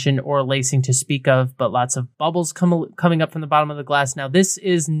retention or lacing to speak of, but lots of bubbles coming up from the bottom of the glass. Now, this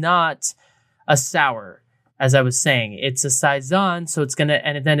is not a sour, as I was saying. It's a Saison, so it's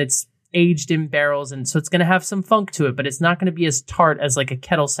and then it's aged in barrels, and so it's going to have some funk to it, but it's not going to be as tart as like a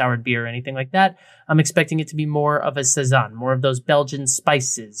kettle soured beer or anything like that. I'm expecting it to be more of a Saison, more of those Belgian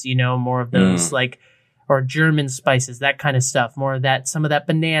spices, more of those or German spices, that kind of stuff. More of that, some of that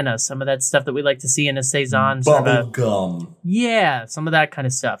banana, some of that stuff that we like to see in a Saison. Bubble gum. Yeah, some of that kind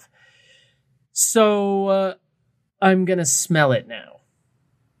of stuff. So I'm going to smell it now.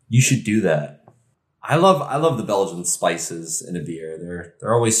 You should do that. I love the Belgian spices in a beer.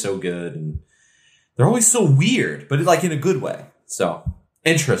 They're always so good, and they're always so weird, but like in a good way. So,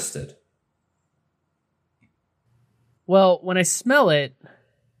 interested. Well, when I smell it,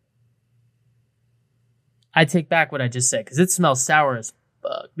 I take back what I just said because it smells sour as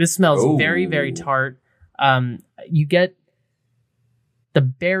fuck. This smells very, very tart. You get the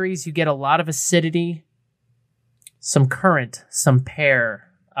berries, you get a lot of acidity, some currant, some pear.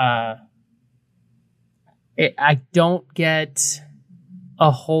 I don't get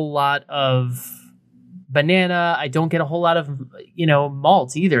a whole lot of banana. I don't get a whole lot of,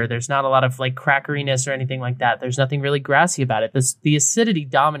 malt either. There's not a lot of like crackeriness or anything like that. There's nothing really grassy about it. The acidity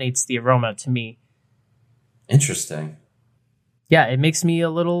dominates the aroma to me. Interesting. Yeah, it makes me a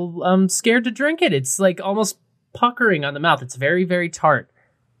little scared to drink it. It's like almost puckering on the mouth. It's very, very tart.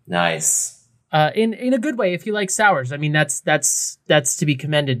 Nice. In a good way, if you like sours. I mean, that's to be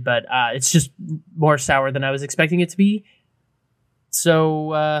commended, but it's just more sour than I was expecting it to be.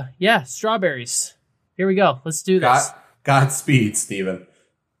 So, strawberries. Here we go. Let's do this. Godspeed, Steven.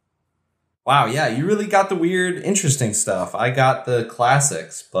 Wow, yeah, you really got the weird, interesting stuff. I got the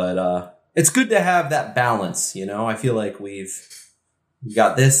classics, but it's good to have that balance, I feel like we've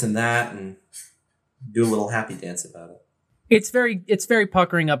got this and that and do a little happy dance about it. It's very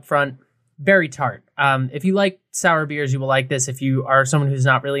puckering up front, very tart. If you like sour beers, you will like this. If you are someone who's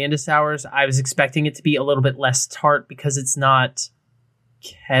not really into sours, I was expecting it to be a little bit less tart because it's not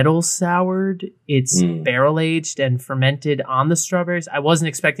kettle soured. It's barrel aged and fermented on the strawberries. I wasn't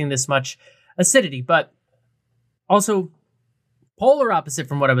expecting this much acidity, but also polar opposite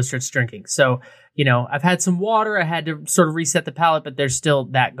from what I was just drinking. So, I've had some water. I had to sort of reset the palate, but there's still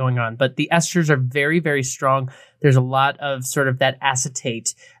that going on. But the esters are very, very strong. There's a lot of sort of that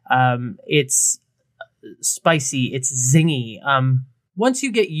acetate. It's spicy. It's zingy. Once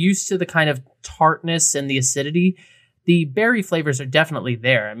you get used to the kind of tartness and the acidity, the berry flavors are definitely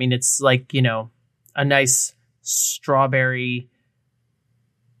there. I mean, it's like, a nice strawberry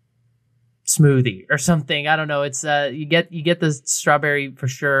smoothie or something. I don't know. It's you get the strawberry for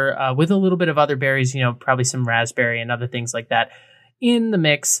sure, with a little bit of other berries, probably some raspberry and other things like that in the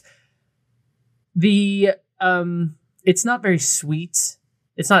mix. The it's not very sweet.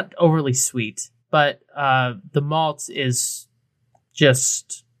 It's not overly sweet, but the malt is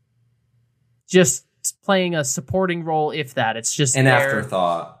just playing a supporting role, if that. It's just an there.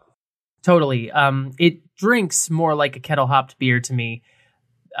 Afterthought. Totally. It drinks more like a kettle hopped beer to me.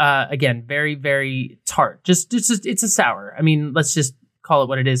 Again, very, very tart. Just it's a sour. I mean, let's just call it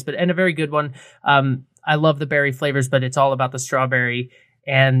what it is, and a very good one. I love the berry flavors, but it's all about the strawberry.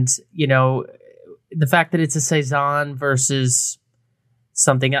 And, the fact that it's a Saison versus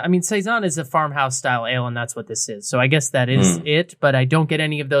something. I mean, Saison is a farmhouse style ale, and that's what this is. So I guess that is it, but I don't get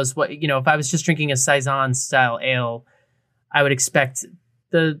any of those. If I was just drinking a Saison style ale, I would expect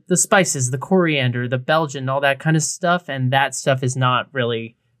the spices, the coriander, the Belgian, all that kind of stuff. And that stuff is not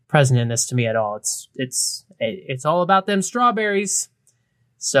really present in this to me at all. It's all about them strawberries.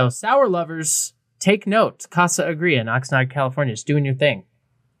 So sour lovers, take note. Casa Agria in Oxnard, California is doing your thing.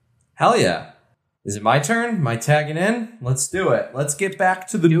 Hell yeah. Is it my turn? Am I tagging in? Let's do it. Let's get back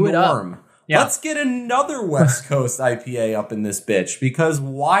to the norm. Yeah. Let's get another West Coast IPA up in this bitch, because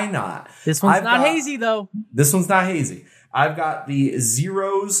why not? This one's not hazy, though. This one's not hazy. I've got the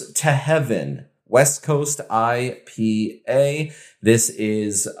Zeros to Heaven West Coast IPA. This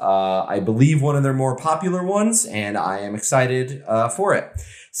is, I believe, one of their more popular ones, and I am excited for it.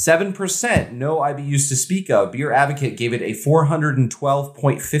 7%, no IBUs to speak of. Beer Advocate gave it a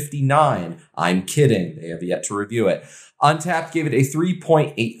 412.59. I'm kidding. They have yet to review it. Untapped gave it a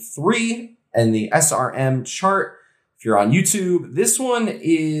 3.83. And the SRM chart, if you're on YouTube, this one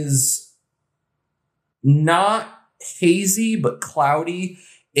is not hazy, but cloudy.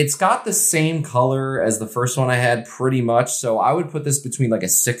 It's got the same color as the first one I had pretty much. So I would put this between like a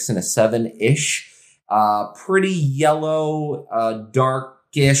 6 and a 7-ish. Pretty yellow,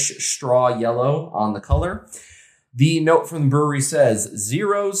 darkish straw yellow on the color. The note from the brewery says,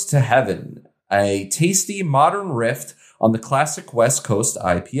 Zeros to Heaven, a tasty modern riff on the classic West Coast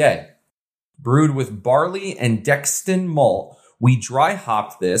IPA. Brewed with barley and Dexton malt, we dry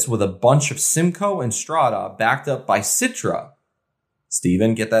hopped this with a bunch of Simcoe and Strata backed up by Citra.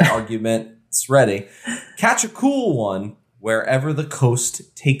 Steven, get that argument. It's ready. Catch a cool one wherever the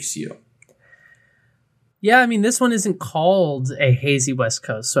coast takes you. Yeah, I mean, this one isn't called a hazy West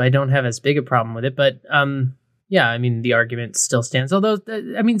Coast, so I don't have as big a problem with it. But yeah, I mean, the argument still stands. Although,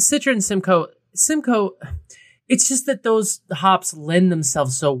 I mean, Citra and Simcoe, it's just that those hops lend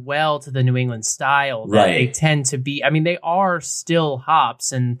themselves so well to the New England style that they tend to be, I mean, they are still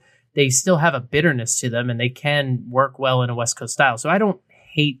hops and they still have a bitterness to them and they can work well in a West Coast style. So I don't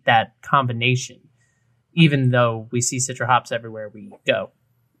hate that combination, even though we see Citra hops everywhere we go.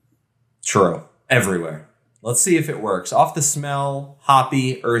 True. Everywhere. Let's see if it works. Off the smell,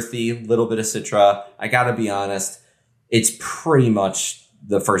 hoppy, earthy, little bit of Citra. I gotta be honest, it's pretty much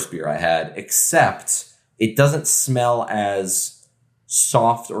the first beer I had, except it doesn't smell as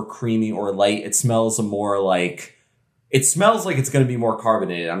soft or creamy or light. It smells like it's going to be more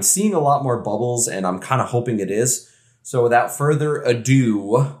carbonated. I'm seeing a lot more bubbles, and I'm kind of hoping it is. So without further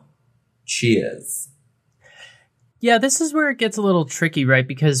ado, cheers. Yeah, this is where it gets a little tricky, right?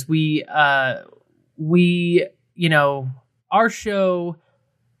 Because we, our show,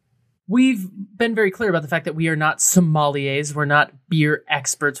 we've been very clear about the fact that we are not sommeliers. We're not beer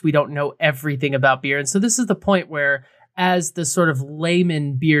experts. We don't know everything about beer. And so this is the point where, as the sort of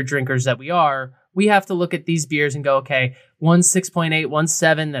layman beer drinkers that we are, we have to look at these beers and go, okay, one's 6.8, one's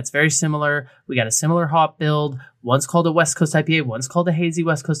 7. That's very similar. We got a similar hop build. One's called a West Coast IPA. One's called a hazy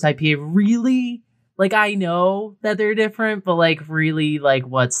West Coast IPA. Really? Like, I know that they're different, but like, really, like,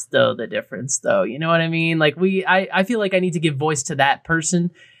 what's the difference though? You know what I mean? Like, I feel like I need to give voice to that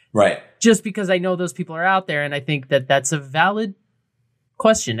person. Right. Just because I know those people are out there, and I think that that's a valid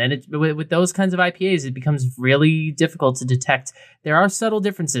question. And with those kinds of IPAs, it becomes really difficult to detect. There are subtle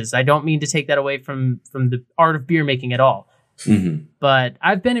differences. I don't mean to take that away from the art of beer making at all. Mm-hmm. But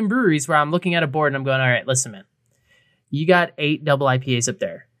I've been in breweries where I'm looking at a board and I'm going, all right, listen, man, you got 8 double IPAs up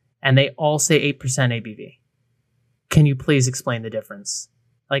there, and they all say 8% ABV. Can you please explain the difference?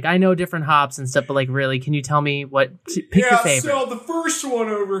 Like, I know different hops and stuff, but like, really, can you tell me pick your favorite? So the first one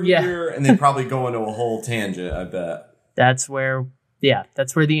over here, and they probably go into a whole tangent, I bet. That's where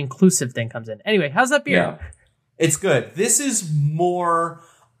the inclusive thing comes in. Anyway, how's that beer? Yeah, it's good. This is more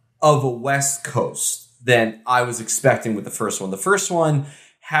of a West Coast than I was expecting with the first one. The first one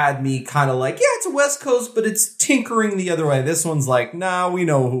had me kind of like, yeah, it's a West Coast, but it's tinkering the other way. This one's like, nah, we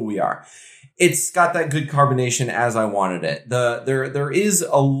know who we are. It's got that good carbonation as I wanted it. There is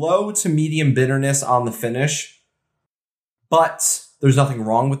a low to medium bitterness on the finish, but there's nothing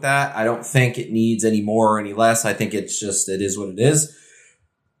wrong with that. I don't think it needs any more or any less. I think it is what it is.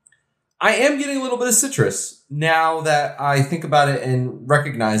 I am getting a little bit of citrus now that I think about it and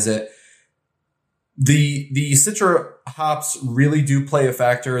recognize it. The Citra hops really do play a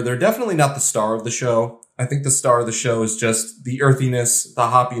factor. They're definitely not the star of the show. I think the star of the show is just the earthiness, the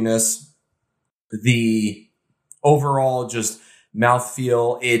hoppiness, the overall just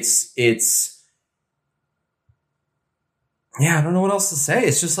mouthfeel. It's yeah, I don't know what else to say.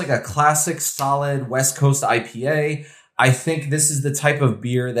 It's just like a classic, solid West Coast IPA. I think this is the type of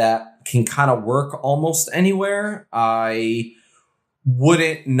beer that can kind of work almost anywhere. I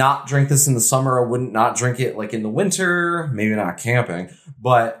wouldn't not drink this in the summer. I wouldn't not drink it like in the winter, maybe not camping,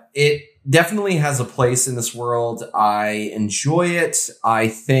 but it definitely has a place in this world. I enjoy it. I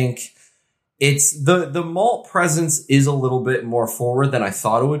think it's the malt presence is a little bit more forward than I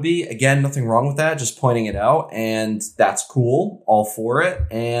thought it would be. Again, nothing wrong with that. Just pointing it out, and that's cool. All for it.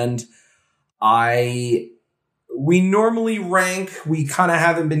 And we normally rank. We kind of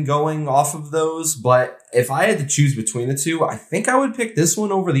haven't been going off of those, but if I had to choose between the two, I think I would pick this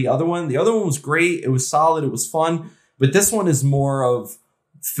one over the other one. The other one was great. It was solid. It was fun, but this one is more of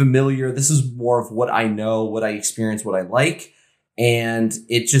familiar. This is more of what I know, what I experience, what I like. And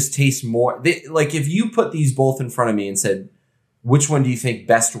it just tastes more like if you put these both in front of me and said, which one do you think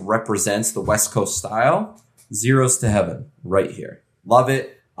best represents the West Coast style? Zeros to heaven right here. Love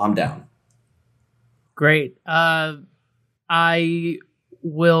it. I'm down. Great. I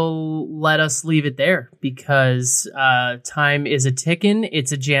will let us leave it there because time is a ticking.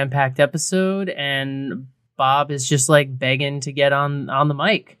 It's a jam-packed episode, and Bob is just like begging to get on the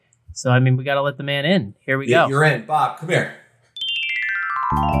mic. So, I mean, we got to let the man in. Here we go. You're in. Bob, come here.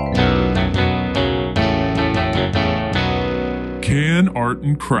 Can Art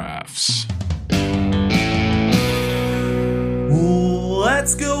and Crafts.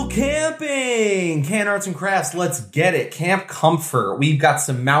 Let's go camping. Can Arts and Crafts. Let's get it. Camp comfort. We've got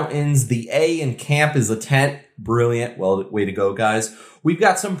some mountains. The A in camp is a tent. Brilliant. Well, way to go, guys. We've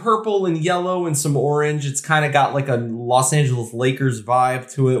got some purple and yellow and some orange. It's kind of got like a Los Angeles Lakers vibe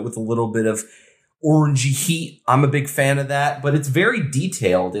to it with a little bit of orangey heat. I'm a big fan of that, but it's very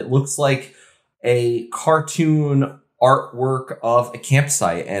detailed. It looks like a cartoon artwork of a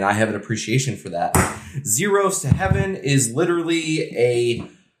campsite, and I have an appreciation for that. Zeros to Heaven is literally a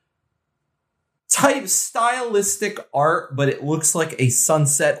type stylistic art, but it looks like a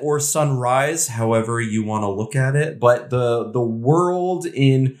sunset or sunrise, however you want to look at it. But the world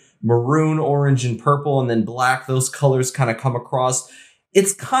in maroon, orange, and purple, and then black, those colors kind of come across.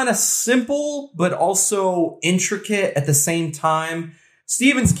 It's kind of simple, but also intricate at the same time.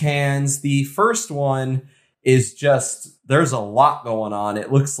 Stevens cans, the first one is just, there's a lot going on.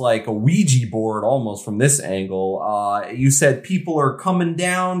 It looks like a Ouija board almost from this angle. You said people are coming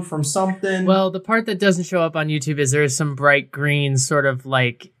down from something. Well, the part that doesn't show up on YouTube is there is some bright green sort of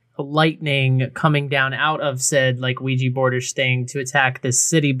like lightning coming down out of said like Ouija boardish thing to attack this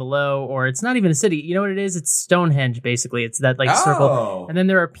city below, or it's not even a city. You know what it is? It's Stonehenge, basically. It's that like circle. And then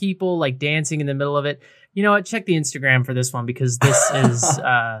there are people like dancing in the middle of it. You know what? Check the Instagram for this one because this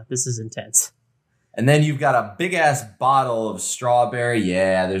is intense. And then you've got a big ass bottle of strawberry.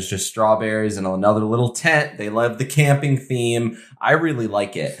 Yeah, there's just strawberries and another little tent. They love the camping theme. I really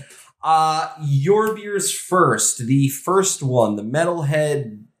like it. Your beers first. The first one, the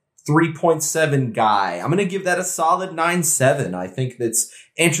Metalhead 3.7 guy. I'm going to give that a solid 9.7. I think that's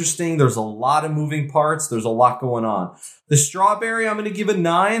interesting. There's a lot of moving parts. There's a lot going on. The strawberry, I'm going to give a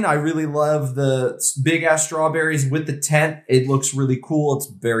 9. I really love the big ass strawberries with the tent. It looks really cool. It's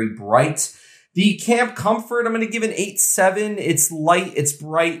very bright. The Camp Comfort, I'm going to give an 8.7. It's light. It's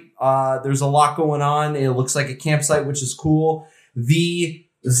bright. There's a lot going on. It looks like a campsite, which is cool. The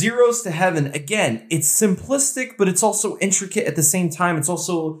Zeros to Heaven, again, it's simplistic, but it's also intricate at the same time. It's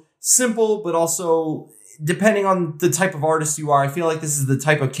also simple, but also depending on the type of artist you are, I feel like this is the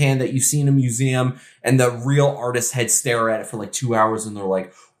type of can that you see in a museum and the real artist head stare at it for like 2 hours and they're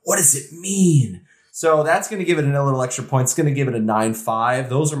like, what does it mean? So that's going to give it a little extra point. It's going to give it a 9.5.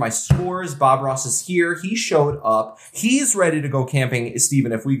 Those are my scores. Bob Ross is here. He showed up. He's ready to go camping.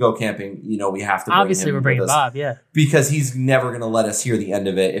 Steven, if we go camping, you know, we have to bring Obviously, him we're bringing with us Bob, yeah. because he's never going to let us hear the end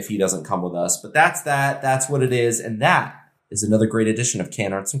of it if he doesn't come with us. But that's that. That's what it is. And that is another great edition of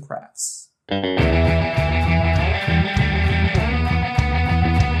Can Arts and Crafts.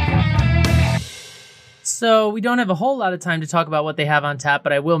 So we don't have a whole lot of time to talk about what they have on tap,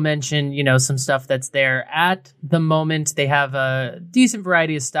 but I will mention, you know, some stuff that's there at the moment. They have a decent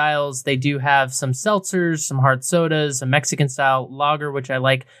variety of styles. They do have some seltzers, some hard sodas, a Mexican style lager, which I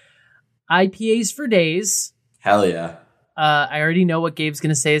like. IPAs for days. Hell yeah. I already know what Gabe's going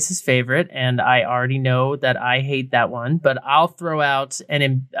to say is his favorite, and I already know that I hate that one, but I'll throw out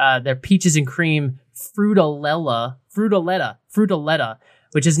their peaches and cream Frutaletta,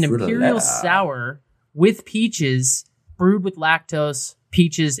 which is an imperial sour with peaches, brewed with lactose,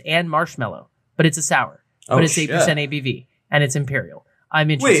 peaches, and marshmallow. But it's a sour. But it's 8% ABV, and it's imperial.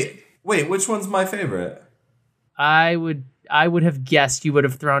 I'm interested. Wait, which one's my favorite? I would have guessed you would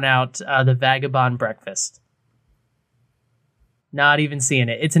have thrown out the Vagabond Breakfast. Not even seeing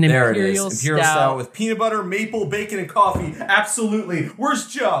it. It's an imperial stout with peanut butter, maple, bacon, and coffee. Absolutely. Where's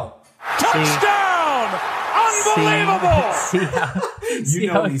Joe? Touchdown! Unbelievable! You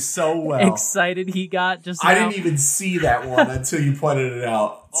know me so well. Excited he got just now. I didn't even see that one until you pointed it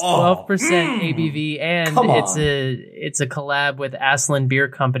out. 12% ABV, and it's a collab with Aslan Beer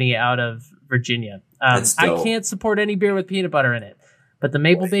Company out of Virginia. I can't support any beer with peanut butter in it, but the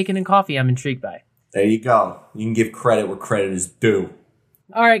maple, bacon, and coffee I'm intrigued by. There you go. You can give credit where credit is due.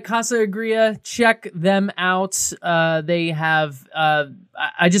 All right, Casa Agria, check them out. They have,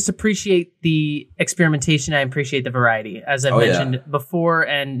 I just appreciate the experimentation. I appreciate the variety. As I've mentioned before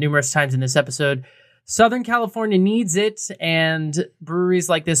and numerous times in this episode, Southern California needs it, and breweries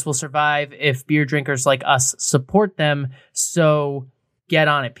like this will survive if beer drinkers like us support them. So get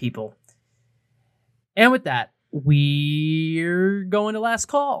on it, people. And with that, we're going to last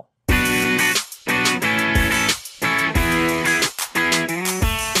call.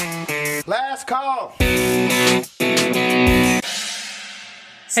 Last call.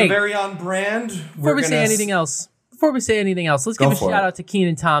 So very on brand. Before we say anything else, let's give a shout out to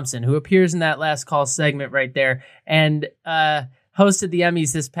Keenan Thompson, who appears in that last call segment right there and hosted the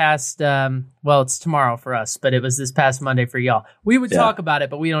Emmys this past, it's tomorrow for us, but it was this past Monday for y'all. We would talk about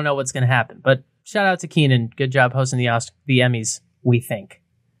it, but we don't know what's going to happen. But shout out to Keenan. Good job hosting the Emmys, we think.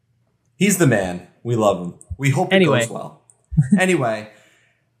 He's the man. We love him. We hope it goes well. Anyway.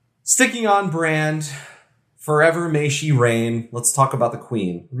 Sticking on brand, forever may she reign. Let's talk about the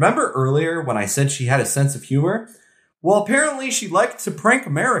Queen. Remember earlier when I said she had a sense of humor? Well, apparently she liked to prank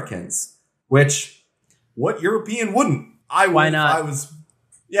Americans, which what European wouldn't? Why not?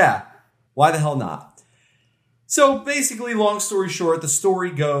 Why the hell not? So basically, long story short, the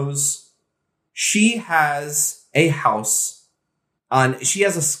story goes, she has a house she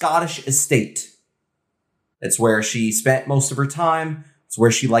has a Scottish estate. It's where she spent most of her time. It's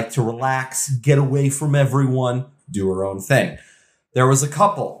where she liked to relax, get away from everyone, do her own thing. There was a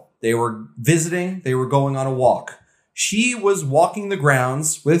couple. They were visiting. They were going on a walk. She was walking the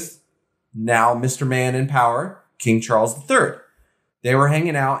grounds with now Mr. Man in power, King Charles III. They were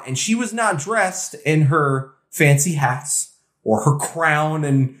hanging out, and she was not dressed in her fancy hats or her crown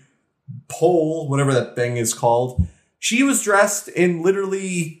and pole, whatever that thing is called. She was dressed in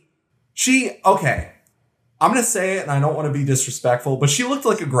literally, okay, I'm going to say it and I don't want to be disrespectful, but she looked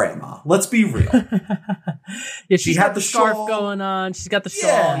like a grandma. Let's be real. Yeah, she's got the scarf going on. She's got the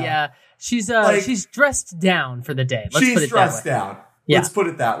shawl. Yeah. She's dressed down for the day. Let's put it that way. She's dressed down. Yeah. Let's put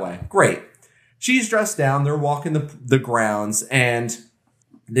it that way. Great. She's dressed down. They're walking the grounds and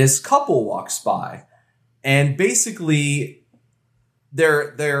this couple walks by and basically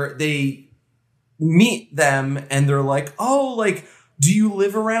they meet them and they're like, oh, like, do you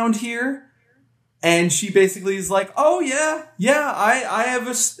live around here? And she basically is like, oh, yeah, I have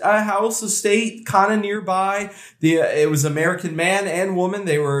a house estate kind of nearby. It was American man and woman.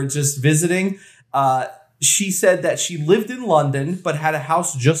 They were just visiting. She said that she lived in London, but had a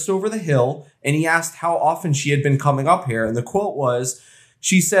house just over the hill. And he asked how often she had been coming up here. And the quote was,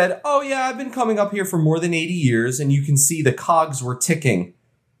 she said, oh, yeah, I've been coming up here for more than 80 years. And you can see the cogs were ticking.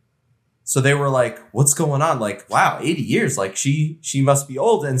 So they were like, what's going on? Like, wow, 80 years. Like, she must be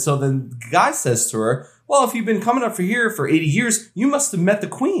old. And so then the guy says to her, well, if you've been coming up here for 80 years, you must have met the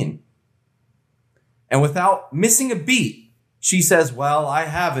queen. And without missing a beat, she says, well, I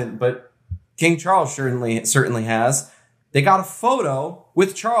haven't, but King Charles certainly has. They got a photo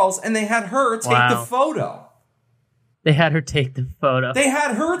with Charles, and they had her take the photo. They had her take the photo. They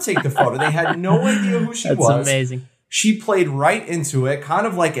had no idea who she was. That's amazing. She played right into it, kind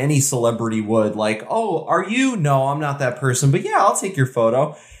of like any celebrity would. Like, oh, are you? No, I'm not that person. But yeah, I'll take your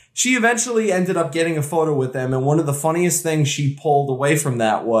photo. She eventually ended up getting a photo with them. And one of the funniest things she pulled away from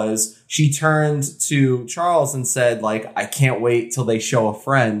that was she turned to Charles and said, like, I can't wait till they show a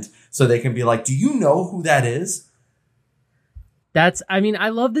friend so they can be like, do you know who that is? I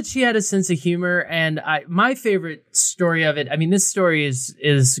love that she had a sense of humor. And my favorite story of it, this story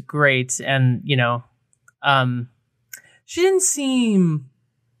is great. And, she didn't seem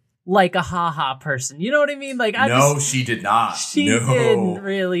like a ha-ha person. You know what I mean? Like, she did not. She didn't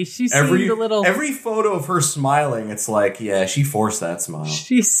really. She seemed a little... Every photo of her smiling, it's like, yeah, she forced that smile.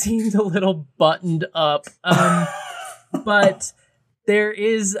 She seemed a little buttoned up. But there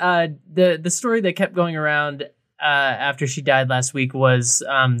is... the story that kept going around after she died last week was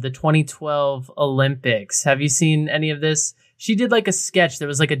the 2012 Olympics. Have you seen any of this? She did like a sketch. There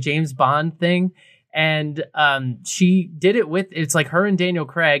was like a James Bond thing. And she did it it's like her and Daniel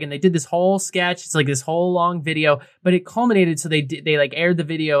Craig, and they did this whole sketch. It's like this whole long video, but it culminated. So they like aired the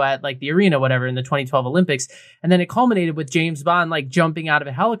video at like the arena, whatever, in the 2012 Olympics. And then it culminated with James Bond like jumping out of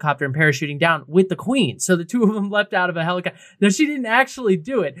a helicopter and parachuting down with the Queen. So the two of them leapt out of a helicopter. Now she didn't actually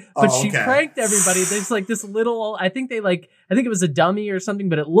do it, but she pranked everybody. There's like this little, I think it was a dummy or something,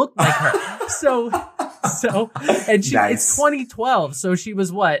 but it looked like her. So, and it's 2012. So she was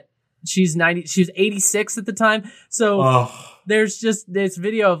what? She's 90. She was 86 at the time. So there's just this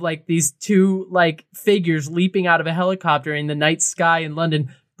video of like these two like figures leaping out of a helicopter in the night sky in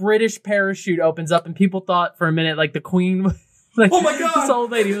London. British parachute opens up, and people thought for a minute like the Queen, like, oh my god, this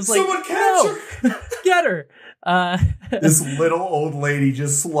old lady was like, someone catch her, get her. This little old lady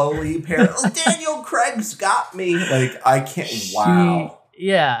just slowly Daniel Craig's got me. Like, I can't. Wow.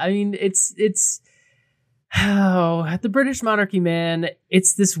 Yeah, it's. Oh, the British monarchy, man,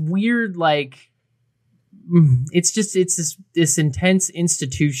 it's this weird, like, it's this intense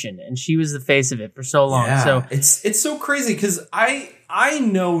institution, and she was the face of it for so long. Yeah, so it's so crazy because I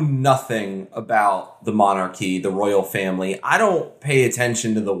know nothing about the monarchy, the royal family. I don't pay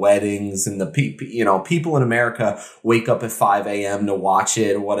attention to the weddings and the people in America wake up at 5 a.m. to watch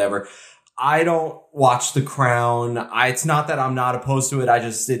it or whatever. I don't watch The Crown. It's not that I'm not opposed to it.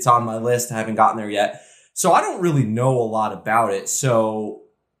 It's on my list. I haven't gotten there yet. So I don't really know a lot about it. So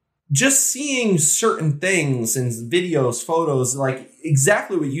just seeing certain things and videos, photos, like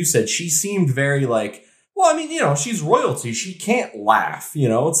exactly what you said, she seemed very like, well, she's royalty. She can't laugh,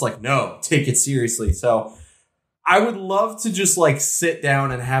 it's like, no, take it seriously. So I would love to just like sit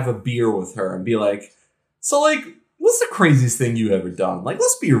down and have a beer with her and be like, so like, what's the craziest thing you ever done? Like,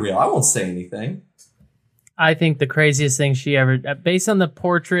 let's be real. I won't say anything. I think the craziest thing she ever, based on the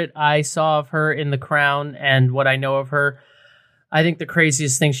portrait I saw of her in The Crown and what I know of her, I think the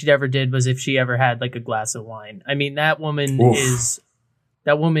craziest thing she'd ever did was if she ever had like a glass of wine. I mean, that woman she was,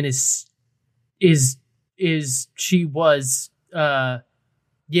 put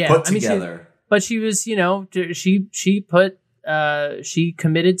together. But she was, she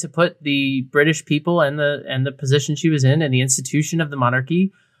committed to put the British people and the position she was in and the institution of the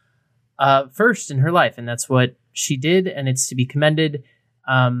monarchy first in her life, and that's what she did, and it's to be commended.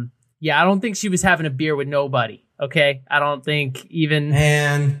 I don't think she was having a beer with nobody. Okay, I don't think even.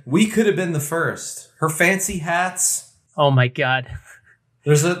 Man, we could have been the first. Her fancy hats. Oh my god.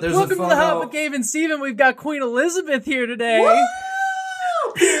 There's Welcome a photo. to the Hop with Gabe and Steven. We've got Queen Elizabeth here today.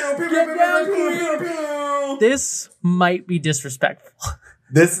 This might be disrespectful.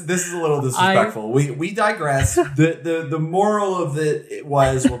 This is a little disrespectful. We digress. The moral of it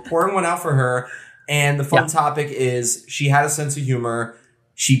was we're pouring one out for her, and the fun topic is she had a sense of humor.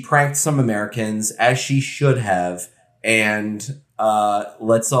 She pranked some Americans, as she should have, and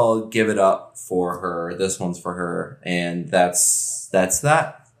let's all give it up for her. This one's for her, and that's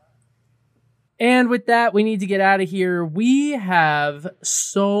that. And with that, we need to get out of here. We have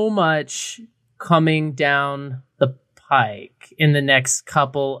so much coming down the pike in the next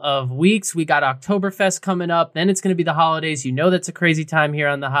couple of weeks. We got Oktoberfest coming up. Then it's going to be the holidays. You know that's a crazy time here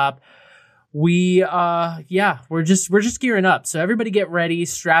on the Hop. We're just gearing up. So everybody get ready,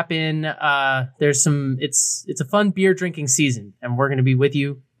 strap in. It's a fun beer drinking season, and we're going to be with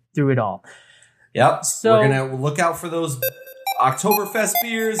you through it all. Yep. So we're going to look out for those Oktoberfest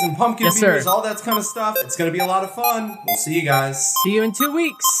beers and pumpkin beers, all that kind of stuff. It's going to be a lot of fun. We'll see you guys. See you in 2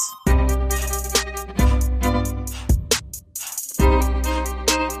 weeks.